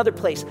 see him. Another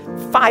place,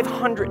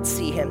 500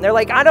 see him. They're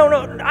like, I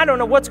don't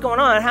know what's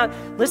going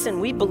on. Listen,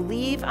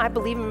 I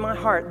believe in my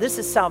heart, this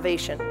is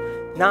salvation.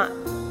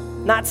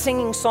 Not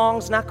singing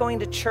songs, not going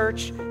to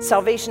church.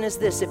 Salvation is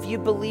this: if you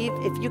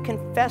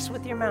confess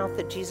with your mouth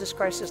that Jesus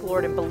Christ is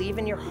Lord and believe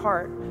in your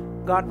heart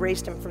God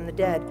raised him from the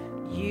dead,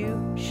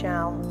 you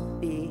shall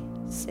be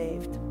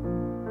saved.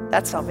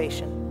 That's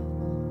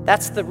salvation.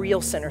 That's the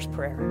real sinner's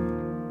prayer.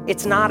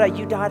 It's not a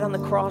you died on the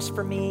cross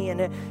for me. And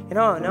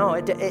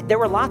there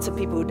were lots of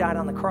people who died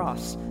on the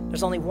cross.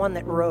 There's only one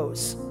that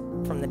rose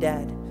from the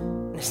dead.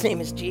 And his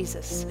name is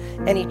Jesus.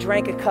 And he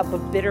drank a cup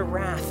of bitter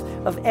wrath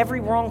of every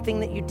wrong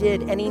thing that you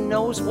did. And he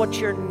knows what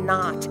you're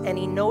not. And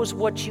he knows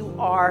what you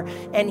are.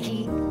 And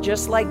he,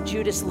 just like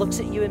Judas,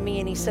 looks at you and me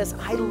and he says,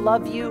 I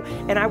love you.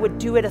 And I would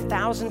do it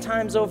 1,000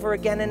 times over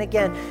again and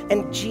again.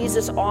 And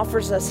Jesus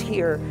offers us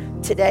here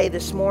today,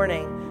 this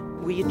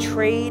morning, will you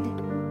trade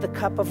the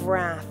cup of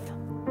wrath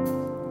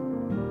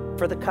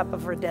for the cup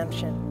of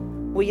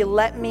redemption? Will you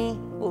let me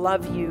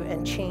love you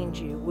and change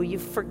you? Will you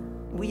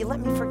let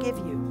me forgive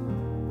you?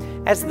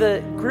 As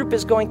the group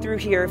is going through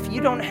here, if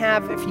you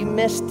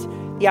missed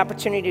the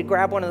opportunity to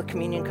grab one of the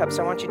communion cups,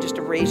 I want you just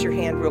to raise your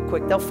hand real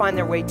quick. They'll find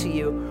their way to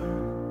you.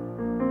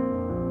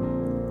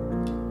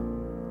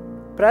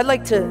 But I'd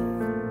like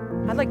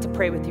to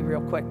pray with you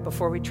real quick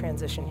before we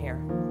transition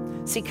here.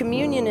 See,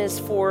 communion is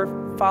for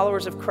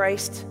followers of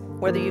Christ,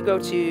 whether you go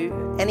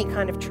to any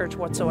kind of church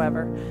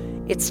whatsoever.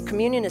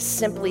 Communion is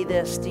simply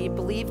this: do you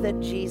believe that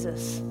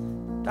Jesus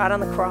died on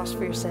the cross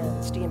for your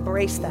sins? Do you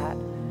embrace that?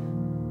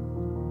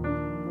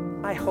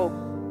 I hope.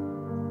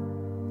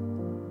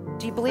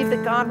 Do you believe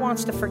that God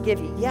wants to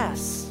forgive you?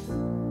 Yes.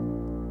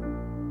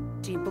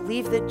 Do you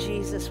believe that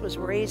Jesus was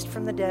raised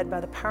from the dead by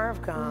the power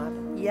of God?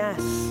 Yes.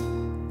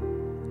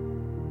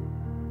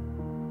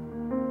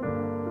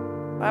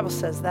 The Bible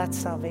says that's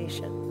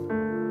salvation.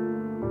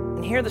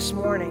 And here this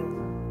morning,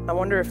 I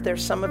wonder if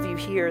there's some of you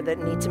here that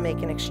need to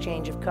make an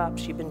exchange of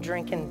cups. You've been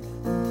drinking.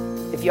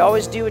 If you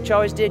always do what you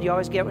always did, you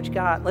always get what you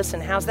got.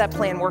 Listen, how's that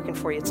plan working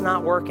for you? It's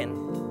not working.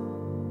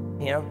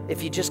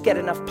 If you just get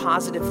enough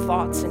positive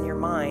thoughts in your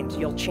mind,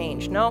 you'll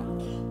change. No,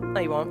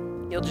 you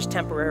won't. You'll just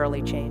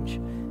temporarily change.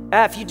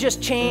 If you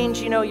just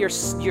change, your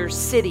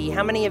city.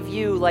 How many of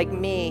you, like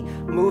me,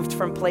 moved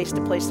from place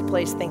to place to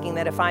place thinking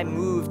that if I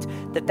moved,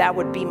 that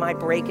would be my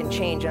break and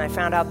change? And I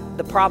found out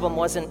the problem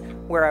wasn't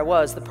where I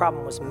was. The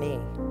problem was me.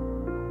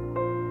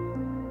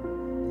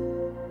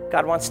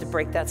 God wants to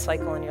break that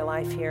cycle in your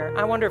life here.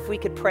 I wonder if we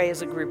could pray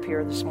as a group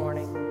here this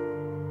morning.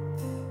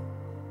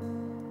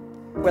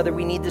 Whether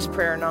we need this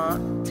prayer or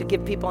not, to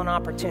give people an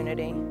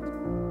opportunity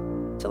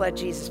to let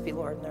Jesus be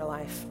Lord in their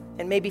life.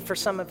 And maybe for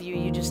some of you,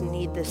 you just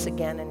need this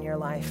again in your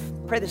life.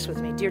 Pray this with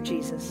me. Dear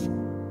Jesus,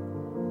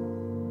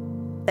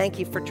 thank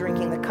you for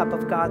drinking the cup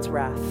of God's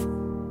wrath.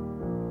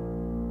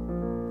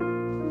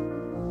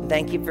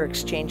 Thank you for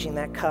exchanging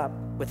that cup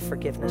with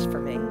forgiveness for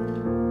me.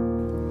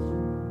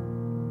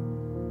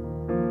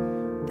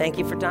 Thank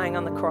you for dying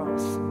on the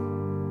cross.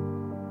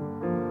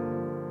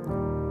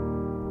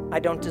 I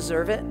don't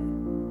deserve it,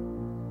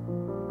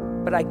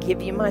 but I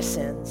give you my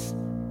sins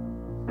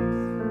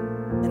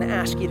and I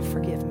ask you to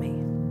forgive me.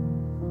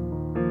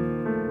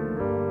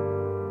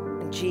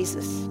 And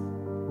Jesus,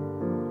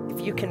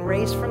 if you can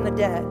raise from the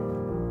dead,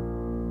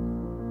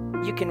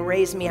 you can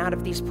raise me out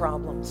of these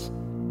problems.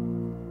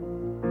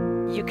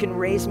 You can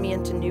raise me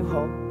into new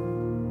hope.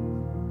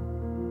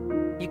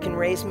 You can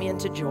raise me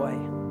into joy.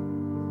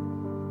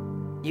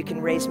 You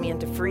can raise me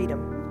into freedom.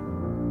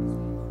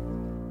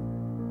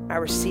 I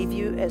receive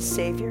you as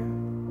Savior,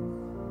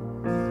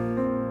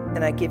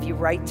 and I give you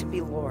right to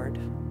be Lord.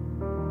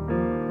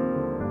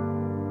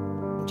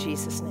 In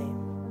Jesus' name.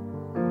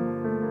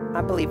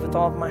 I believe with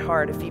all of my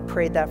heart, if you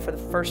prayed that for the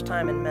first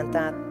time and meant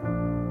that,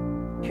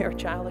 you're a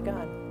child of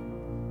God.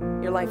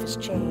 Your life has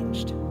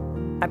changed.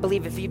 I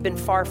believe if you've been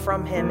far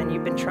from Him and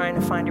you've been trying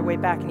to find your way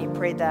back and you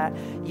prayed that,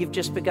 you've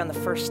just begun the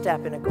first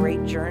step in a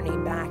great journey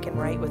back and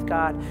right with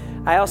God.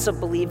 I also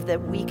believe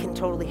that we can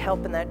totally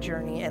help in that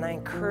journey, and I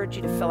encourage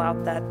you to fill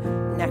out that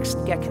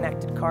next Get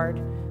Connected card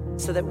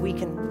so that we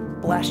can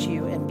bless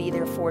you and be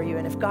there for you.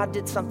 And if God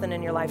did something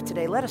in your life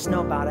today, let us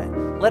know about it.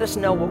 Let us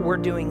know what we're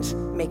doing is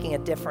making a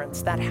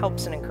difference. That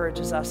helps and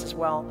encourages us as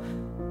well.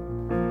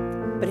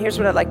 But here's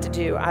what I'd like to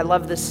do. I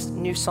love this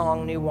new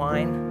song, New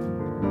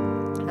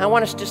Wine. I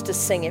want us just to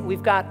sing it.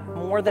 We've got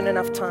more than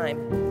enough time,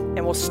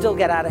 and we'll still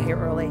get out of here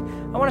early.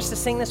 I want us to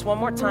sing this one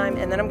more time,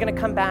 and then I'm going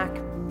to come back,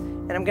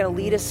 and I'm going to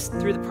lead us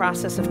through the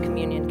process of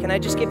communion. Can I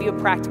just give you a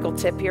practical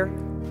tip here?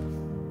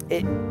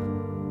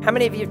 How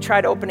many of you have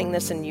tried opening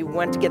this and you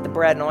went to get the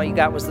bread and all you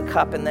got was the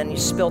cup, and then you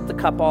spilt the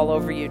cup all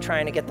over you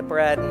trying to get the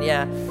bread? And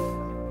yeah,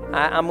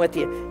 I'm with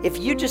you. If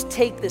you just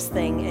take this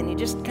thing and you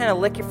just kind of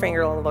lick your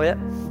finger a little bit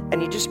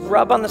and you just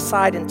rub on the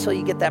side until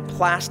you get that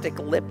plastic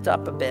lipped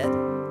up a bit,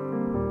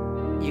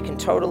 you can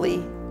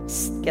totally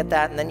get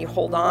that, and then you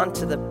hold on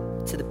to the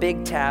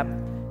big tab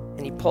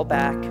and you pull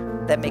back.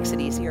 That makes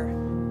it easier.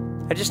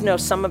 I just know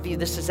some of you,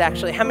 this is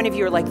actually, how many of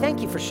you are like,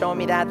 thank you for showing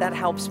me that. That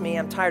helps me.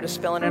 I'm tired of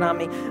spilling it on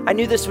me. I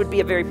knew this would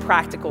be a very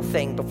practical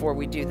thing before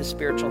we do the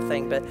spiritual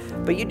thing, but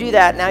you do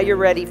that. Now you're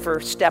ready for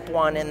step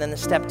one, and then the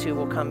step two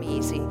will come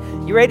easy.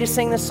 You ready to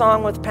sing this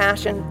song with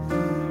passion?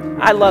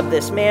 I love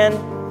this, man.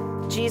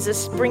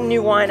 Jesus, bring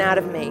new wine out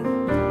of me.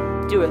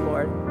 Do it,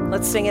 Lord.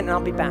 Let's sing it, and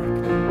I'll be back.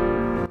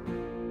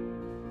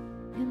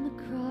 In the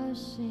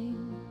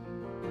crushing,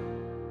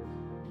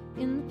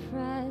 in the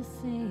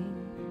pressing,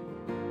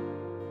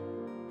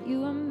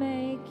 you are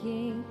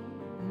making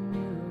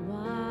new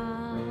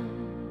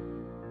wine.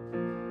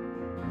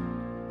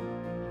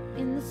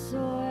 In the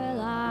soil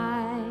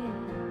I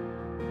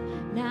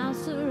now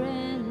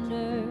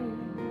surrender.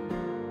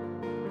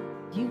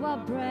 You are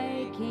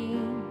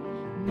breaking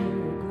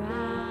new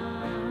ground.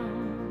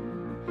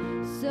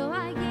 So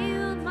I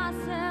yield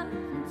myself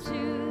into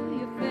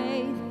your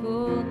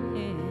faithful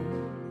hand.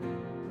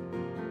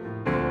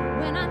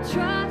 When I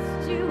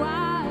trust you,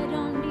 I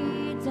don't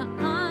need to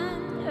understand.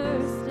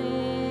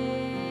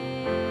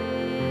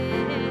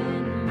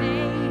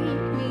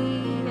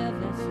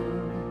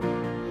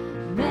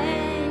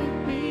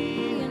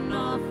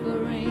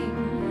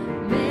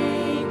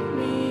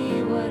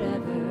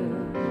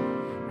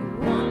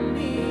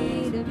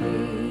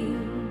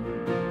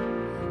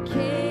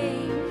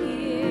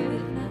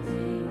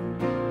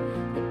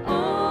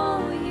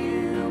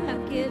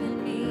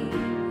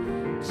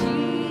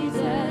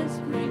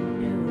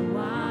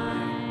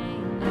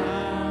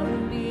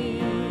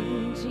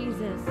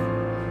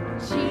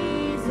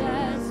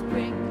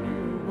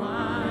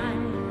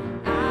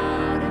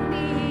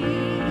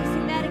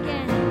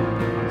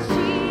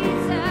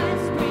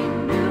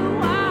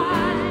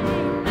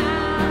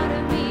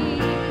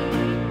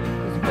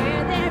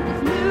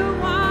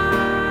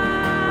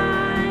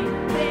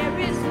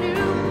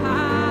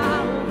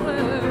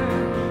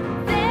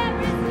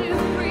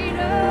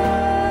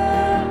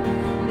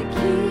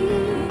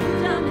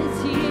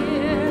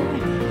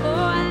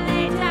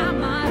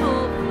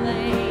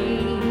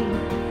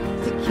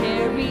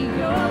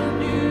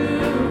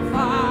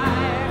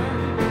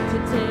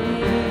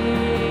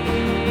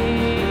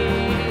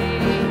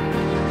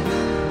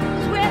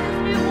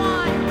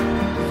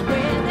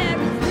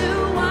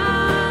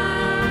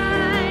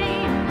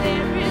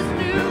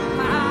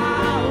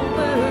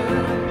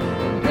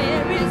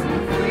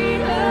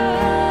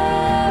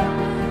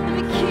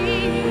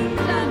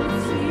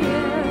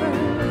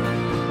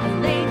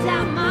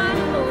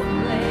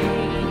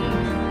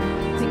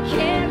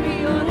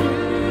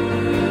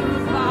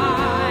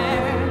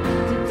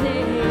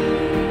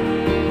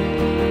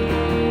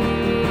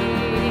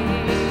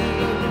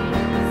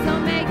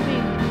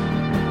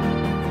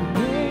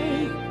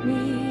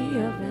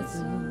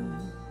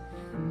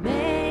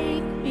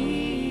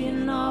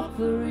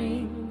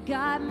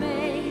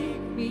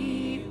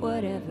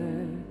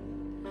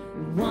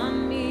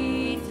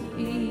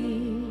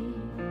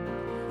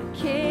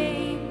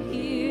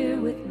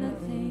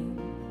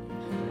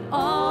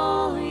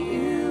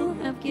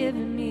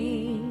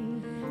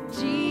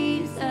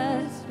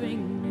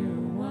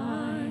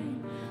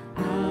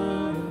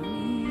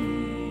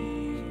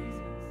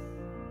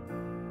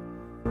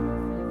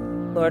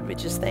 Lord, we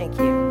just thank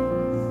you.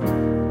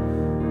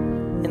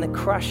 In the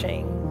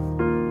crushing,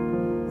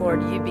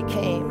 Lord, you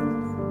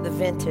became the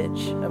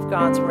vintage of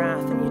God's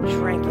wrath, and you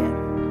drank it,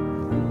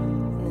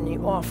 and then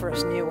you offer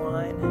us new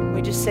wine.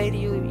 We just say to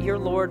you, you're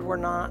Lord, we're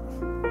not.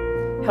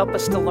 Help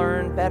us to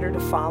learn better to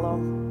follow.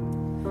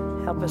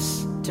 Help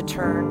us to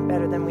turn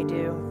better than we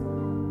do.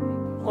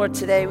 Lord,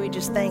 today we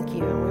just thank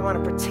you. We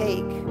want to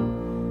partake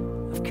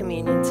of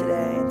communion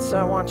today, and so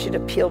I want you to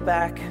peel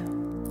back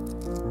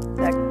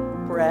that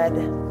bread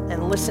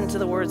and listen to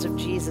the words of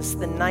Jesus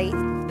the night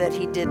that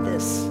he did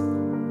this,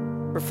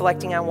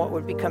 reflecting on what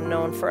would become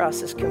known for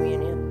us as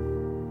communion.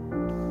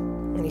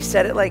 And he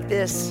said it like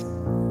this.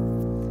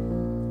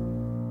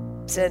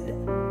 He said,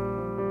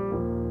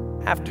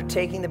 after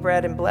taking the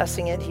bread and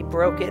blessing it, he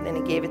broke it and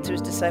he gave it to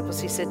his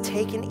disciples. He said,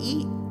 take and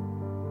eat.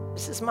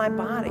 This is my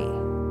body.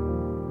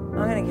 I'm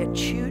going to get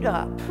chewed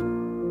up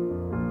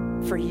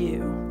for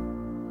you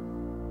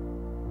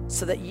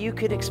so that you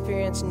could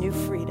experience new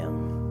freedom.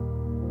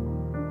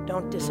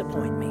 Don't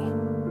disappoint me.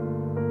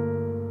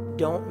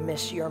 Don't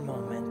miss your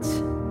moment.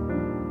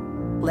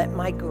 Let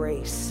my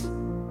grace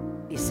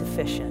be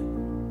sufficient.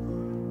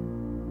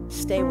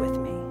 Stay with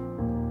me.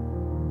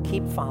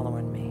 Keep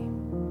following me.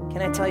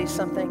 Can I tell you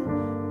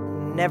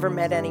something? Never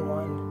met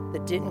anyone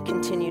that didn't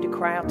continue to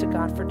cry out to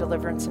God for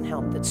deliverance and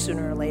help that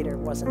sooner or later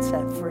wasn't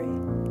set free.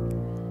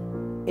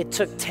 It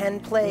took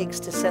 10 plagues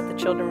to set the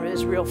children of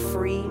Israel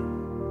free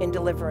in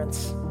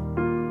deliverance.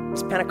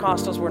 As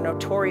Pentecostals, were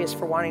notorious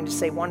for wanting to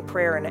say one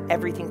prayer and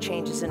everything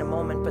changes in a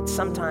moment, but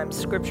sometimes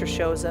Scripture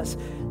shows us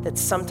that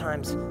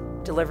sometimes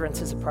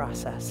deliverance is a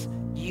process.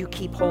 You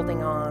keep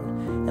holding on.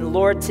 And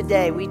Lord,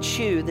 today we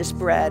chew this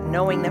bread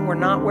knowing that we're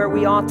not where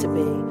we ought to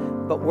be,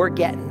 but we're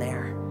getting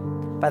there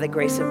by the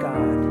grace of God.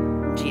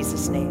 In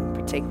Jesus' name,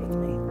 partake with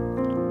me.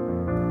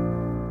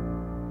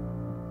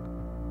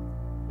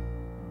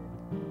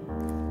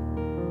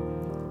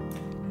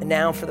 And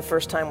now, for the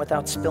first time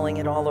without spilling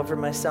it all over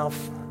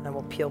myself, I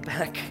will peel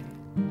back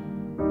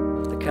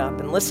the cup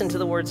and listen to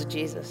the words of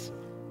Jesus.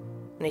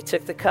 And he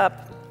took the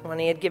cup when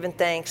he had given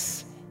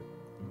thanks.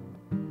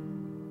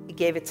 He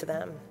gave it to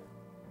them,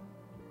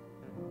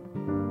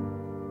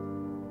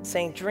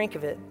 saying, drink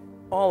of it,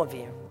 all of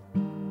you.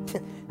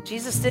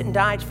 Jesus didn't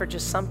die for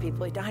just some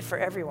people. He died for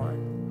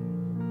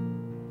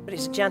everyone. But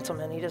he's a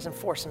gentleman. He doesn't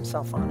force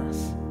himself on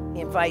us.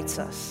 He invites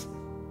us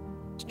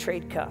to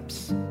trade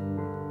cups.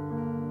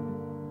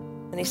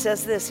 And he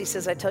says this, he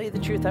says, I tell you the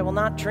truth, I will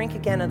not drink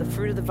again of the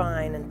fruit of the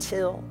vine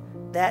until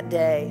that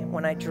day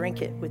when I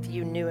drink it with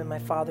you new in my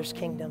Father's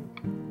kingdom.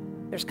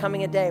 There's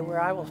coming a day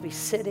where I will be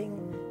sitting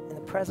in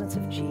the presence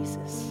of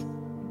Jesus,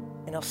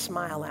 and he'll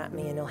smile at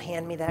me and he'll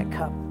hand me that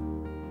cup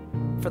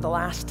for the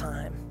last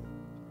time.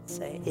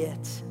 Say,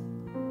 it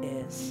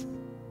is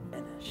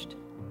finished.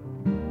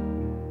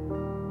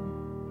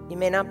 You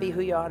may not be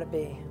who you ought to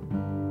be.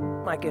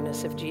 My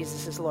goodness, if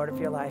Jesus is Lord of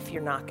your life,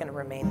 you're not going to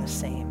remain the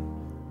same.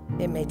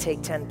 It may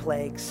take 10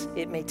 plagues.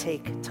 It may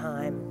take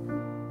time.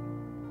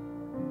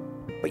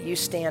 But you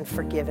stand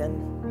forgiven.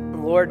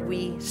 And Lord,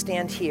 we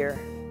stand here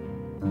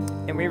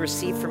and we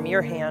receive from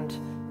your hand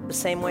the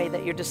same way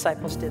that your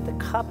disciples did, the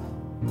cup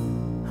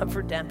of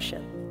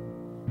redemption.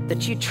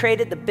 That you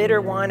traded the bitter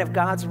wine of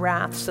God's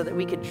wrath so that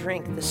we could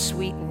drink the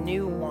sweet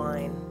new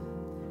wine.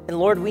 And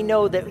Lord, we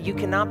know that you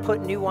cannot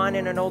put new wine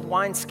in an old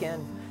wineskin,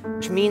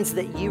 which means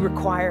that you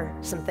require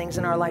some things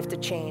in our life to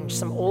change.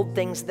 Some old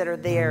things that are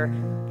there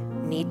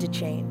need to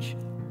change.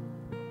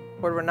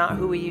 Lord, we're not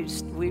who we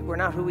used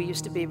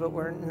to be, but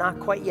we're not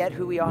quite yet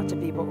who we ought to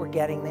be, but we're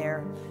getting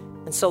there.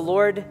 And so,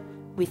 Lord,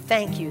 we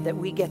thank you that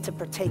we get to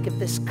partake of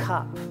this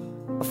cup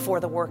before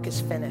the work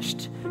is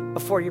finished,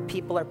 before your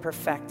people are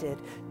perfected,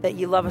 that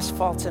you love us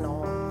faults and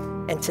all.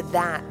 And to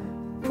that,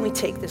 can we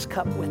take this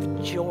cup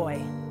with joy,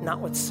 not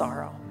with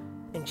sorrow?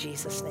 In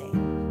Jesus' name,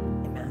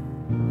 amen.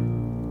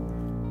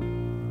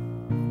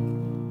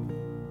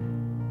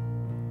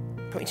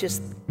 Can we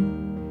just...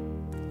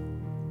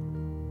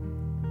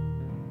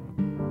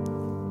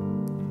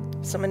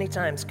 So many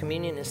times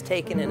communion is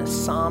taken in a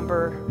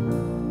somber,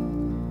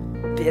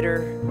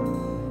 bitter,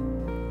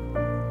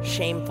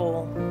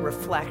 shameful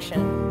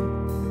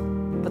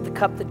reflection. But the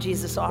cup that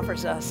Jesus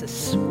offers us is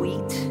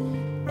sweet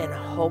and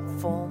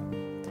hopeful.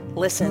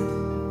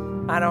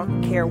 Listen, I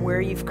don't care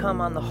where you've come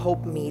on the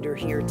hope meter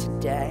here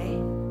today.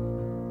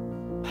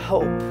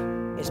 Hope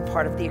is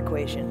part of the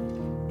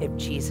equation if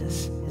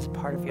Jesus is a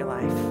part of your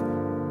life.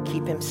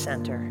 Keep him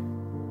center.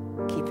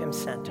 Keep him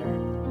center.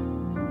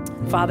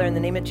 Father, in the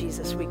name of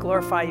Jesus, we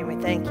glorify you and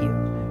we thank you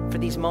for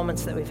these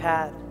moments that we've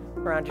had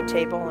around your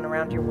table and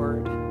around your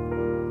word.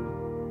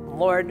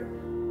 Lord,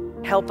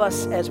 help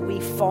us as we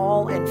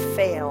fall and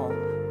fail,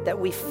 that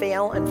we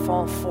fail and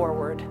fall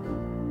forward,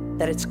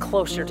 that it's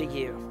closer to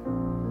you.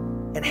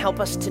 And help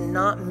us to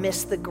not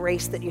miss the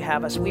grace that you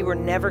have us. We were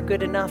never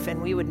good enough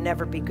and we would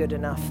never be good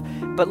enough.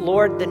 But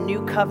Lord, the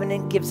new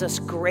covenant gives us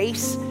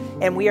grace,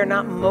 and we are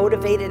not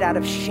motivated out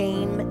of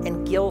shame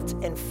and guilt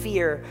and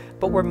fear,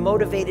 but we're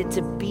motivated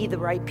to be the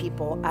right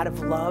people out of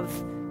love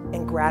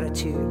and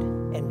gratitude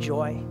and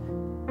joy.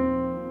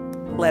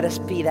 Let us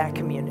be that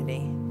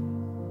community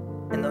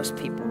and those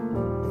people.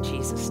 In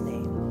Jesus'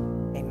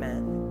 name,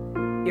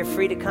 amen. You're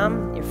free to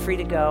come. You're free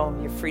to go.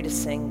 You're free to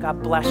sing.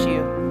 God bless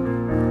you.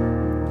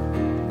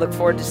 Look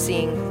forward to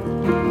seeing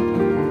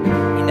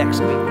you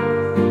next week.